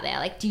Cups out there,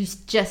 like, do you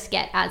just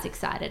get as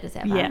excited as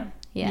ever?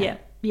 Yeah.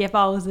 Yep,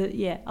 I was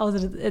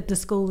at the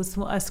school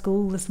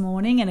this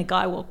morning, and a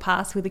guy walked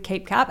past with a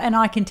Keep Cup, and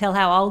I can tell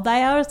how old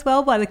they are as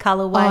well by the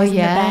colourways and the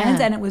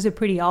bands, and it was a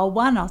pretty old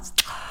one.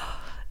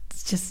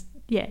 It's just,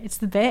 it's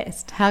the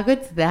best. How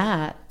good's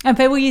that? And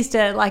people used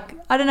to, like,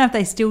 I don't know if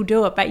they still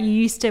do it, but you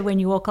used to, when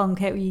you walk on,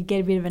 you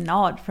get a bit of a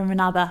nod from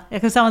another,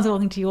 because someone's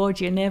walking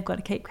towards you and they've got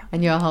a Keep Cup.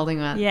 And you're holding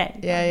one.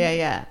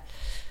 Yeah.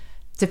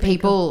 Do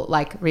people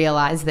like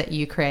realize that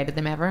you created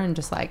them ever and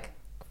just like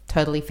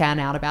totally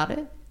found out about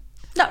it?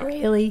 Not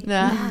really.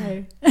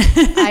 No.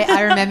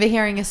 I remember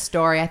hearing a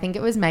story. I think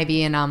it was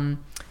maybe in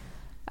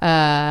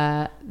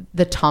the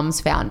Tom's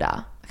founder.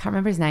 I can't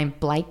remember his name.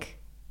 Blake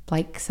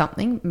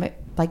something.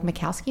 Blake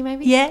Mikowski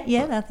maybe. Yeah,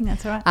 I think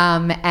that's right.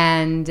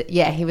 And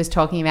yeah, he was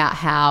talking about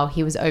how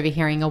he was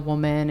overhearing a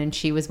woman and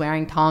she was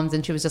wearing Toms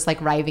and she was just like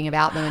raving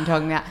about them and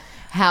talking about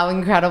how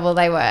incredible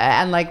they were.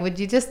 And like, would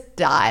you just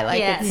die. Like,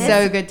 Yeah, it's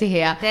there's- so good to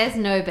hear. There's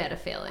no better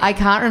feeling. I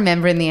can't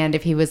remember in the end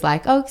if he was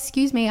like, oh,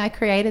 excuse me, I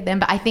created them.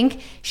 But I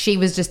think she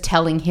was just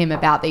telling him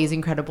about these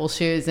incredible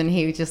shoes and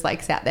he just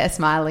like sat there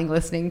smiling,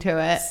 listening to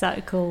it.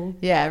 So cool.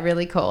 Yeah,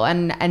 really cool.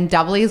 And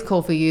doubly is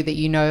cool for you that,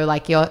 you know,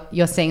 like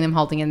you're seeing them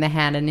holding in their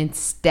hand, and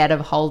instead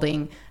of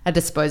holding a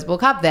disposable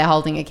cup, they're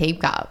holding a keep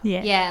cup.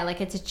 Yeah. yeah,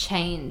 like it's a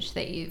change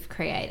that you've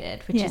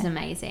created, which is Yeah.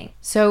 amazing.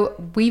 So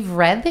we've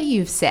read that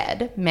you've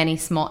said many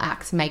small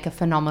acts make a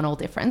phenomenal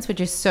difference, which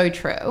is so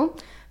true.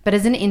 But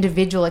as an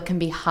individual, it can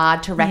be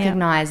hard to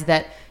recognize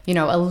that, you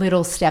know, a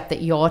little step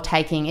that you're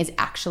taking is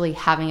actually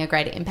having a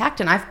greater impact.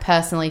 And I've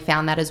personally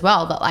found that as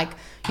well, that like,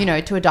 you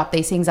know, to adopt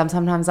these things, I'm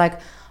sometimes like,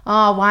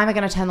 oh, why am I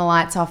going to turn the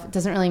lights off? It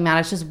doesn't really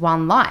matter. It's just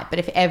one light. But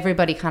if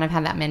everybody kind of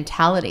had that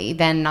mentality,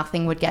 then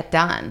nothing would get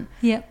done.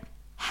 Yep.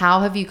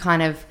 How have you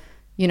kind of,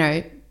 you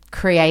know,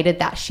 created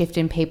that shift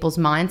in people's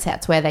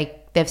mindsets where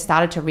they've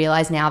started to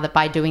realize now that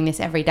by doing this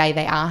every day,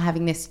 they are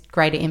having this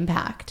greater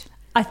impact?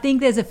 I think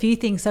there's a few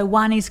things. So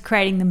one is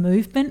creating the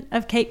movement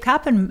of Keep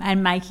Cup and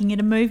making it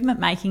a movement,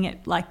 making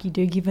it like you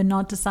do give a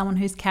nod to someone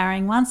who's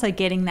carrying one. So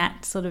getting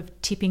that sort of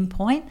tipping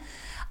point.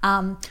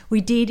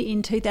 We did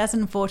in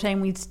 2014,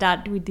 we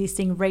started with this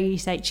thing,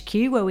 Reuse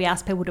HQ, where we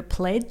asked people to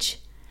pledge.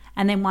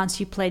 And then once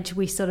you pledge,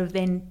 we sort of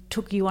then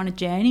took you on a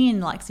journey,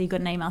 and like, so you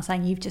got an email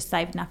saying you've just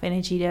saved enough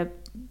energy to,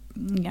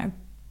 you know,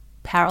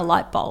 power a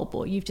light bulb,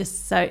 or you've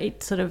just, so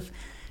it sort of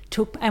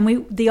took,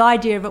 and the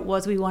idea of it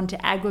was we wanted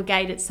to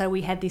aggregate it so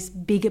we had this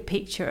bigger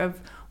picture of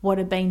what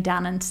had been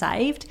done and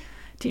saved.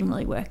 Didn't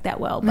really work that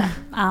well, but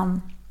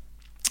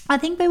I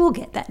think people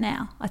get that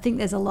now. I think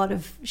there's a lot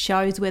of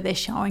shows where they're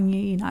showing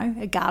you, you know,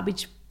 a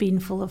garbage bin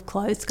full of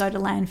clothes go to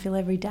landfill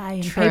every day,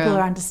 and True. people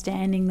are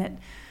understanding that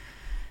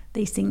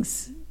these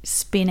things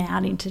spin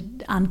out into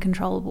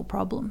uncontrollable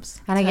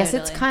problems. And I guess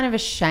it's Totally. kind of a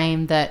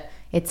shame that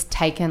it's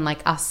taken like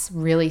us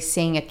really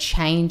seeing a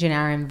change in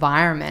our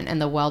environment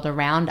and the world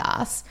around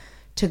us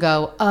to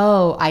go,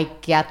 oh, I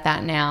get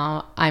that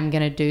now. I'm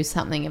going to do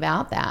something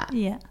about that.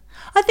 Yeah.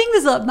 I think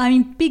there's a, I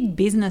mean, big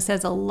business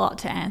has a lot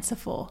to answer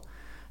for.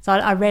 So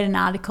I read an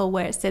article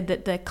where it said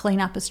that the Clean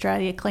Up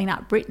Australia, Clean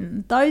Up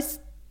Britain, those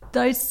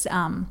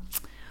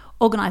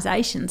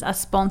organisations are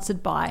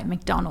sponsored by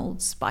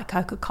McDonald's, by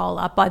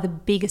Coca-Cola, by the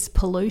biggest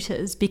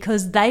polluters,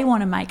 because they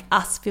want to make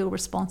us feel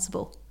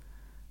responsible.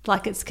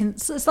 Like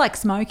it's like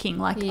smoking.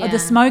 Like Yeah. the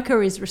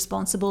smoker is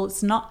responsible.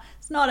 It's not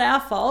our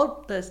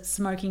fault. The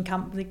smoking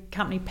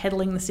company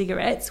peddling the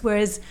cigarettes.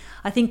 Whereas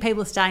I think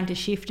people are starting to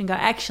shift and go,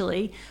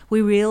 actually,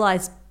 we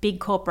realise big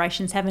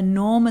corporations have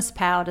enormous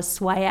power to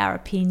sway our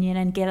opinion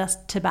and get us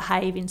to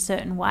behave in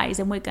certain ways,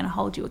 and we're going to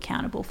hold you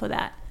accountable for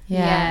that.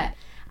 Yeah.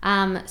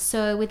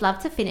 So we'd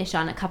love to finish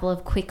on a couple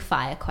of quick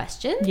fire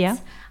questions. Yeah.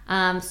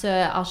 So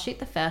I'll shoot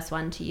the first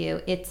one to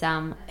you. It's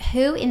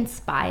who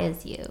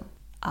inspires you?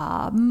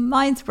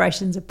 My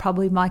inspirations are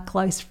probably my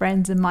close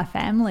friends and my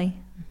family.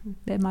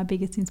 They're my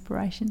biggest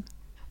inspiration.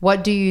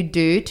 What do you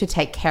do to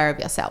take care of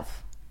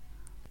yourself?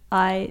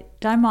 I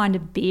don't mind a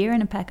beer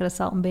and a packet of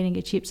salt and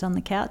vinegar chips on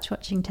the couch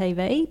watching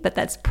TV, but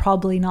that's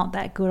probably not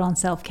that good on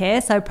self-care.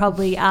 So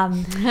probably I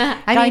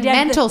mean,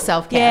 mental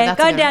self-care. Yeah, that's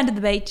a going good down to the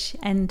beach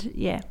and,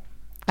 yeah,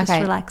 just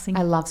relaxing.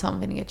 I love salt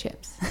and vinegar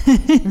chips.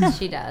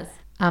 She does.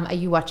 Are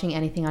you watching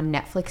anything on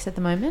Netflix at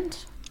the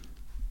moment?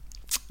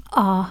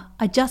 Oh,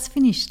 I just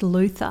finished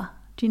Luther.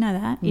 Do you know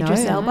that? No.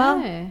 Idris Elba.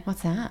 No.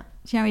 What's that?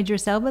 Do you know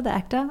Idris Elba, the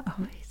actor?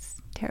 Oh, he's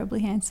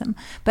terribly handsome.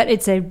 But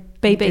it's a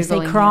BBC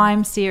Googling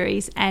crime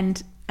series,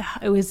 and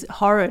it was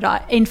horrid.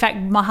 In fact,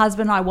 my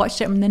husband and I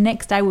watched it, and the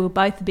next day we were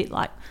both a bit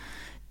like,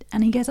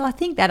 and he goes, oh, I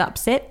think that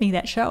upset me,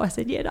 that show. I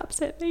said, yeah, it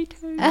upset me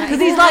too. Because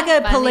he's like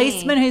a Funny.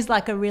 policeman who's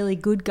like a really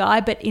good guy,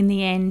 but in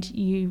the end,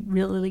 you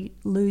really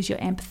lose your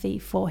empathy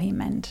for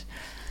him. And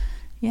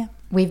yeah,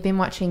 We've been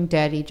watching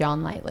Dirty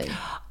John lately.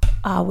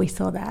 we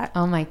saw that.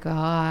 Oh my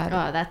God.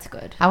 Oh, that's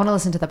good. I want to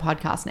listen to the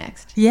podcast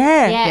next.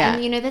 Yeah. Yeah, Yeah.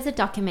 and you know, there's a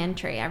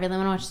documentary. I really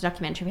want to watch the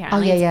documentary.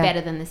 Apparently, yeah, it's yeah.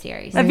 better than the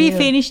series. Have you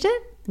finished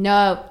it?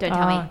 No, don't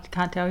tell me.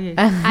 Can't tell you.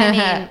 I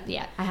mean,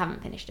 yeah, I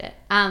haven't finished it.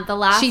 The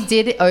last She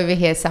did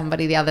overhear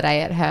somebody the other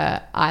day at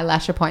her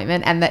eyelash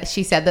appointment, and that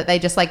she said that they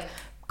just like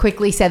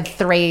quickly said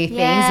 3 things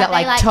Yeah, that they,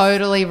 like like-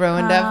 totally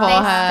ruined it for they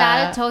her.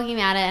 started talking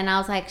about it, and I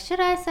was like, should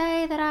I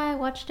say that I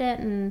watched it?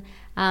 And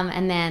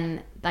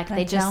then like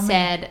they Don't tell just me.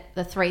 said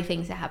the 3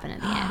 things that happened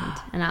at the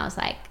end, and I was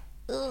like,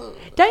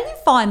 Don't you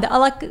find that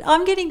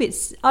I'm getting a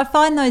bit, I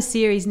find those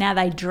series now,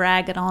 they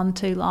drag it on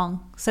too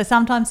long. So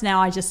sometimes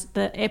now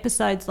the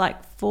episodes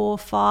like 4 or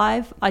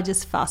 5, I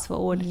just fast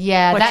forward.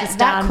 Yeah, watch the that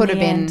start and could the have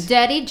been- end.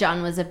 Dirty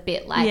John was a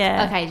bit like,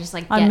 Yeah. okay, just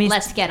like I missed-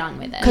 let's get on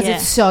with it. Because Yeah.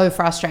 it's so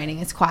frustrating.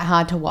 It's quite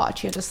hard to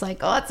watch. You're just like,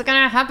 oh, it's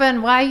going to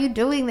happen. Why are you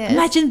doing this?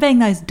 Imagine being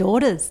those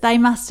daughters. They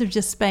must have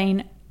just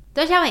been,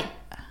 Don't tell me.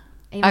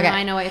 Even Okay. though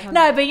I know what you're talking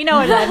no, about. but you know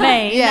what I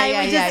mean. Yeah, They yeah,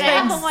 were yeah, just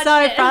yeah. been I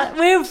watched it.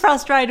 we were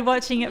frustrated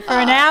watching it for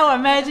an hour.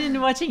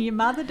 Imagine watching your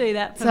mother do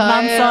that for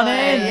months on Totally.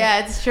 end.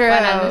 Yeah, it's true.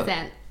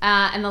 100%.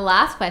 And the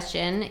last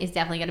question is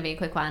definitely going to be a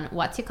quick one.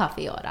 What's your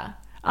coffee order?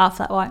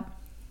 Flat white.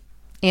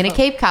 In a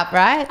keep cup,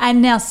 right?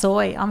 And now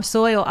soy. I'm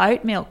soy or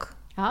oat milk.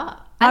 Oh,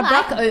 I My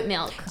like oat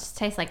milk. It just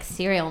tastes like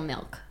cereal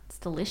milk. It's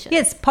delicious. Yeah,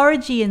 it's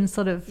porridgey and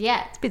sort of,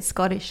 Yeah. it's a bit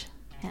Scottish.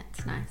 Yeah,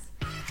 it's nice.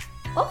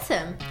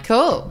 Awesome.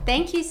 Cool.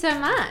 Thank you so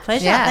much.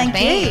 Pleasure. Yeah, Thank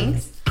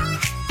you. thanks.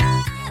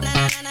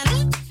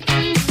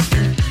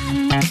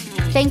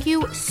 Thank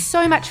you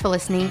so much for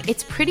listening.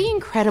 It's pretty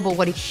incredible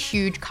what a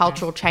huge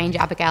cultural change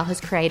Abigail has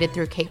created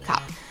through Keep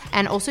Cup,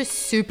 and also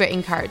super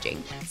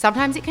encouraging.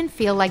 Sometimes it can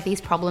feel like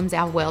these problems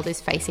our world is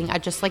facing are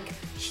just like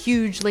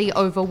hugely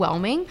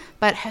overwhelming,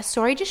 but her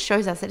story just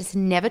shows us that it's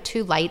never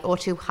too late or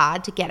too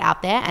hard to get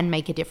out there and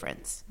make a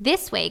difference.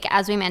 This week,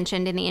 as we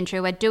mentioned in the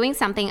intro, we're doing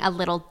something a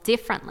little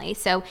differently.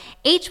 So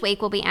each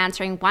week we'll be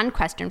answering one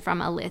question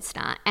from a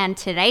listener. And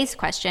today's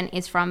question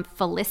is from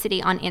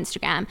Felicity on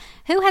Instagram,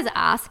 who has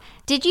asked,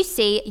 did you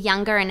see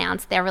Younger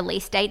announce their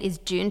release date is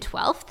June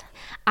 12th?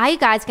 Are you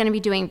guys going to be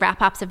doing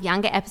wrap-ups of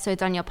Younger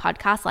episodes on your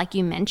podcast like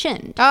you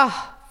mentioned?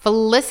 Oh,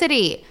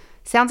 Felicity.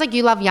 Sounds like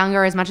you love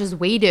Younger as much as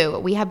we do.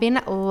 We have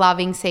been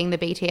loving seeing the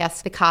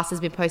BTS the cast has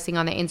been posting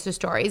on their Insta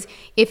stories.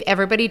 If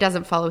everybody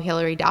doesn't follow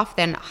Hilary Duff,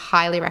 then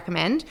highly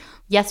recommend.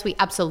 Yes, we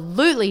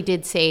absolutely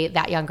did see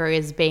that Younger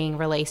is being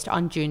released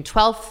on June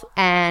 12th,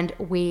 and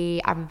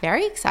we are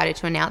very excited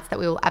to announce that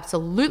we will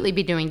absolutely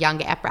be doing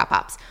Younger ep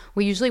wrap-ups.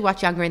 We usually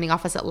watch Younger in the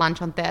office at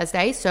lunch on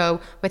Thursday,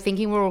 so we're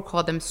thinking we'll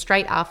record them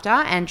straight after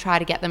and try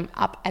to get them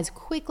up as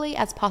quickly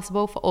as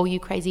possible for all you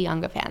crazy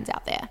Younger fans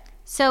out there.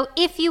 So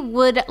if you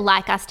would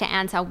like us to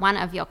answer one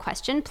of your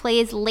questions,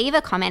 please leave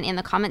a comment in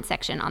the comment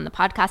section on the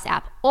podcast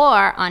app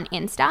or on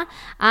Insta.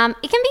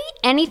 It can be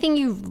anything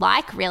you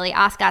like, really.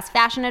 Ask us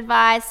fashion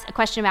advice, a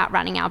question about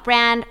running our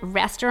brand,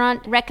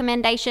 restaurant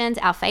recommendations,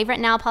 our favorite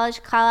nail polish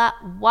color,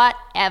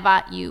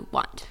 whatever you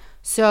want.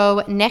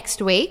 So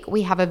next week,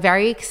 we have a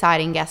very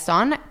exciting guest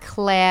on,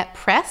 Claire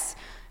Press.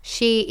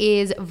 She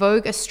is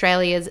Vogue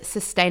Australia's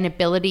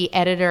sustainability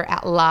editor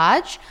at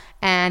large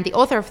and the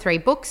author of 3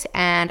 books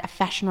and a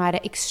fashion writer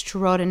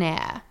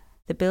extraordinaire.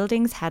 The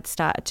buildings had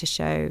started to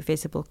show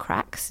visible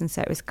cracks, and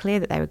so it was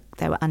clear that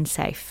they were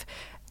unsafe.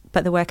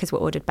 But the workers were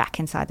ordered back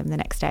inside them the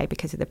next day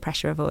because of the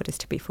pressure of orders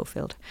to be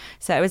fulfilled.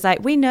 So it was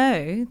like, we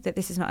know that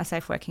this is not a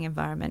safe working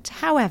environment.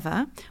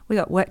 However, we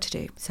got work to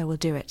do, so we'll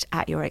do it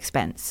at your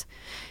expense.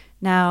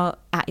 Now,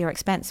 at your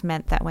expense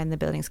meant that when the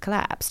buildings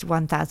collapsed,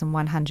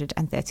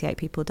 1,138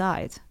 people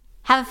died.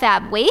 Have a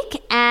fab week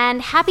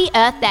and happy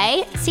Earth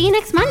Day. See you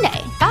next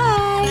Monday.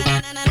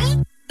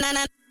 Bye.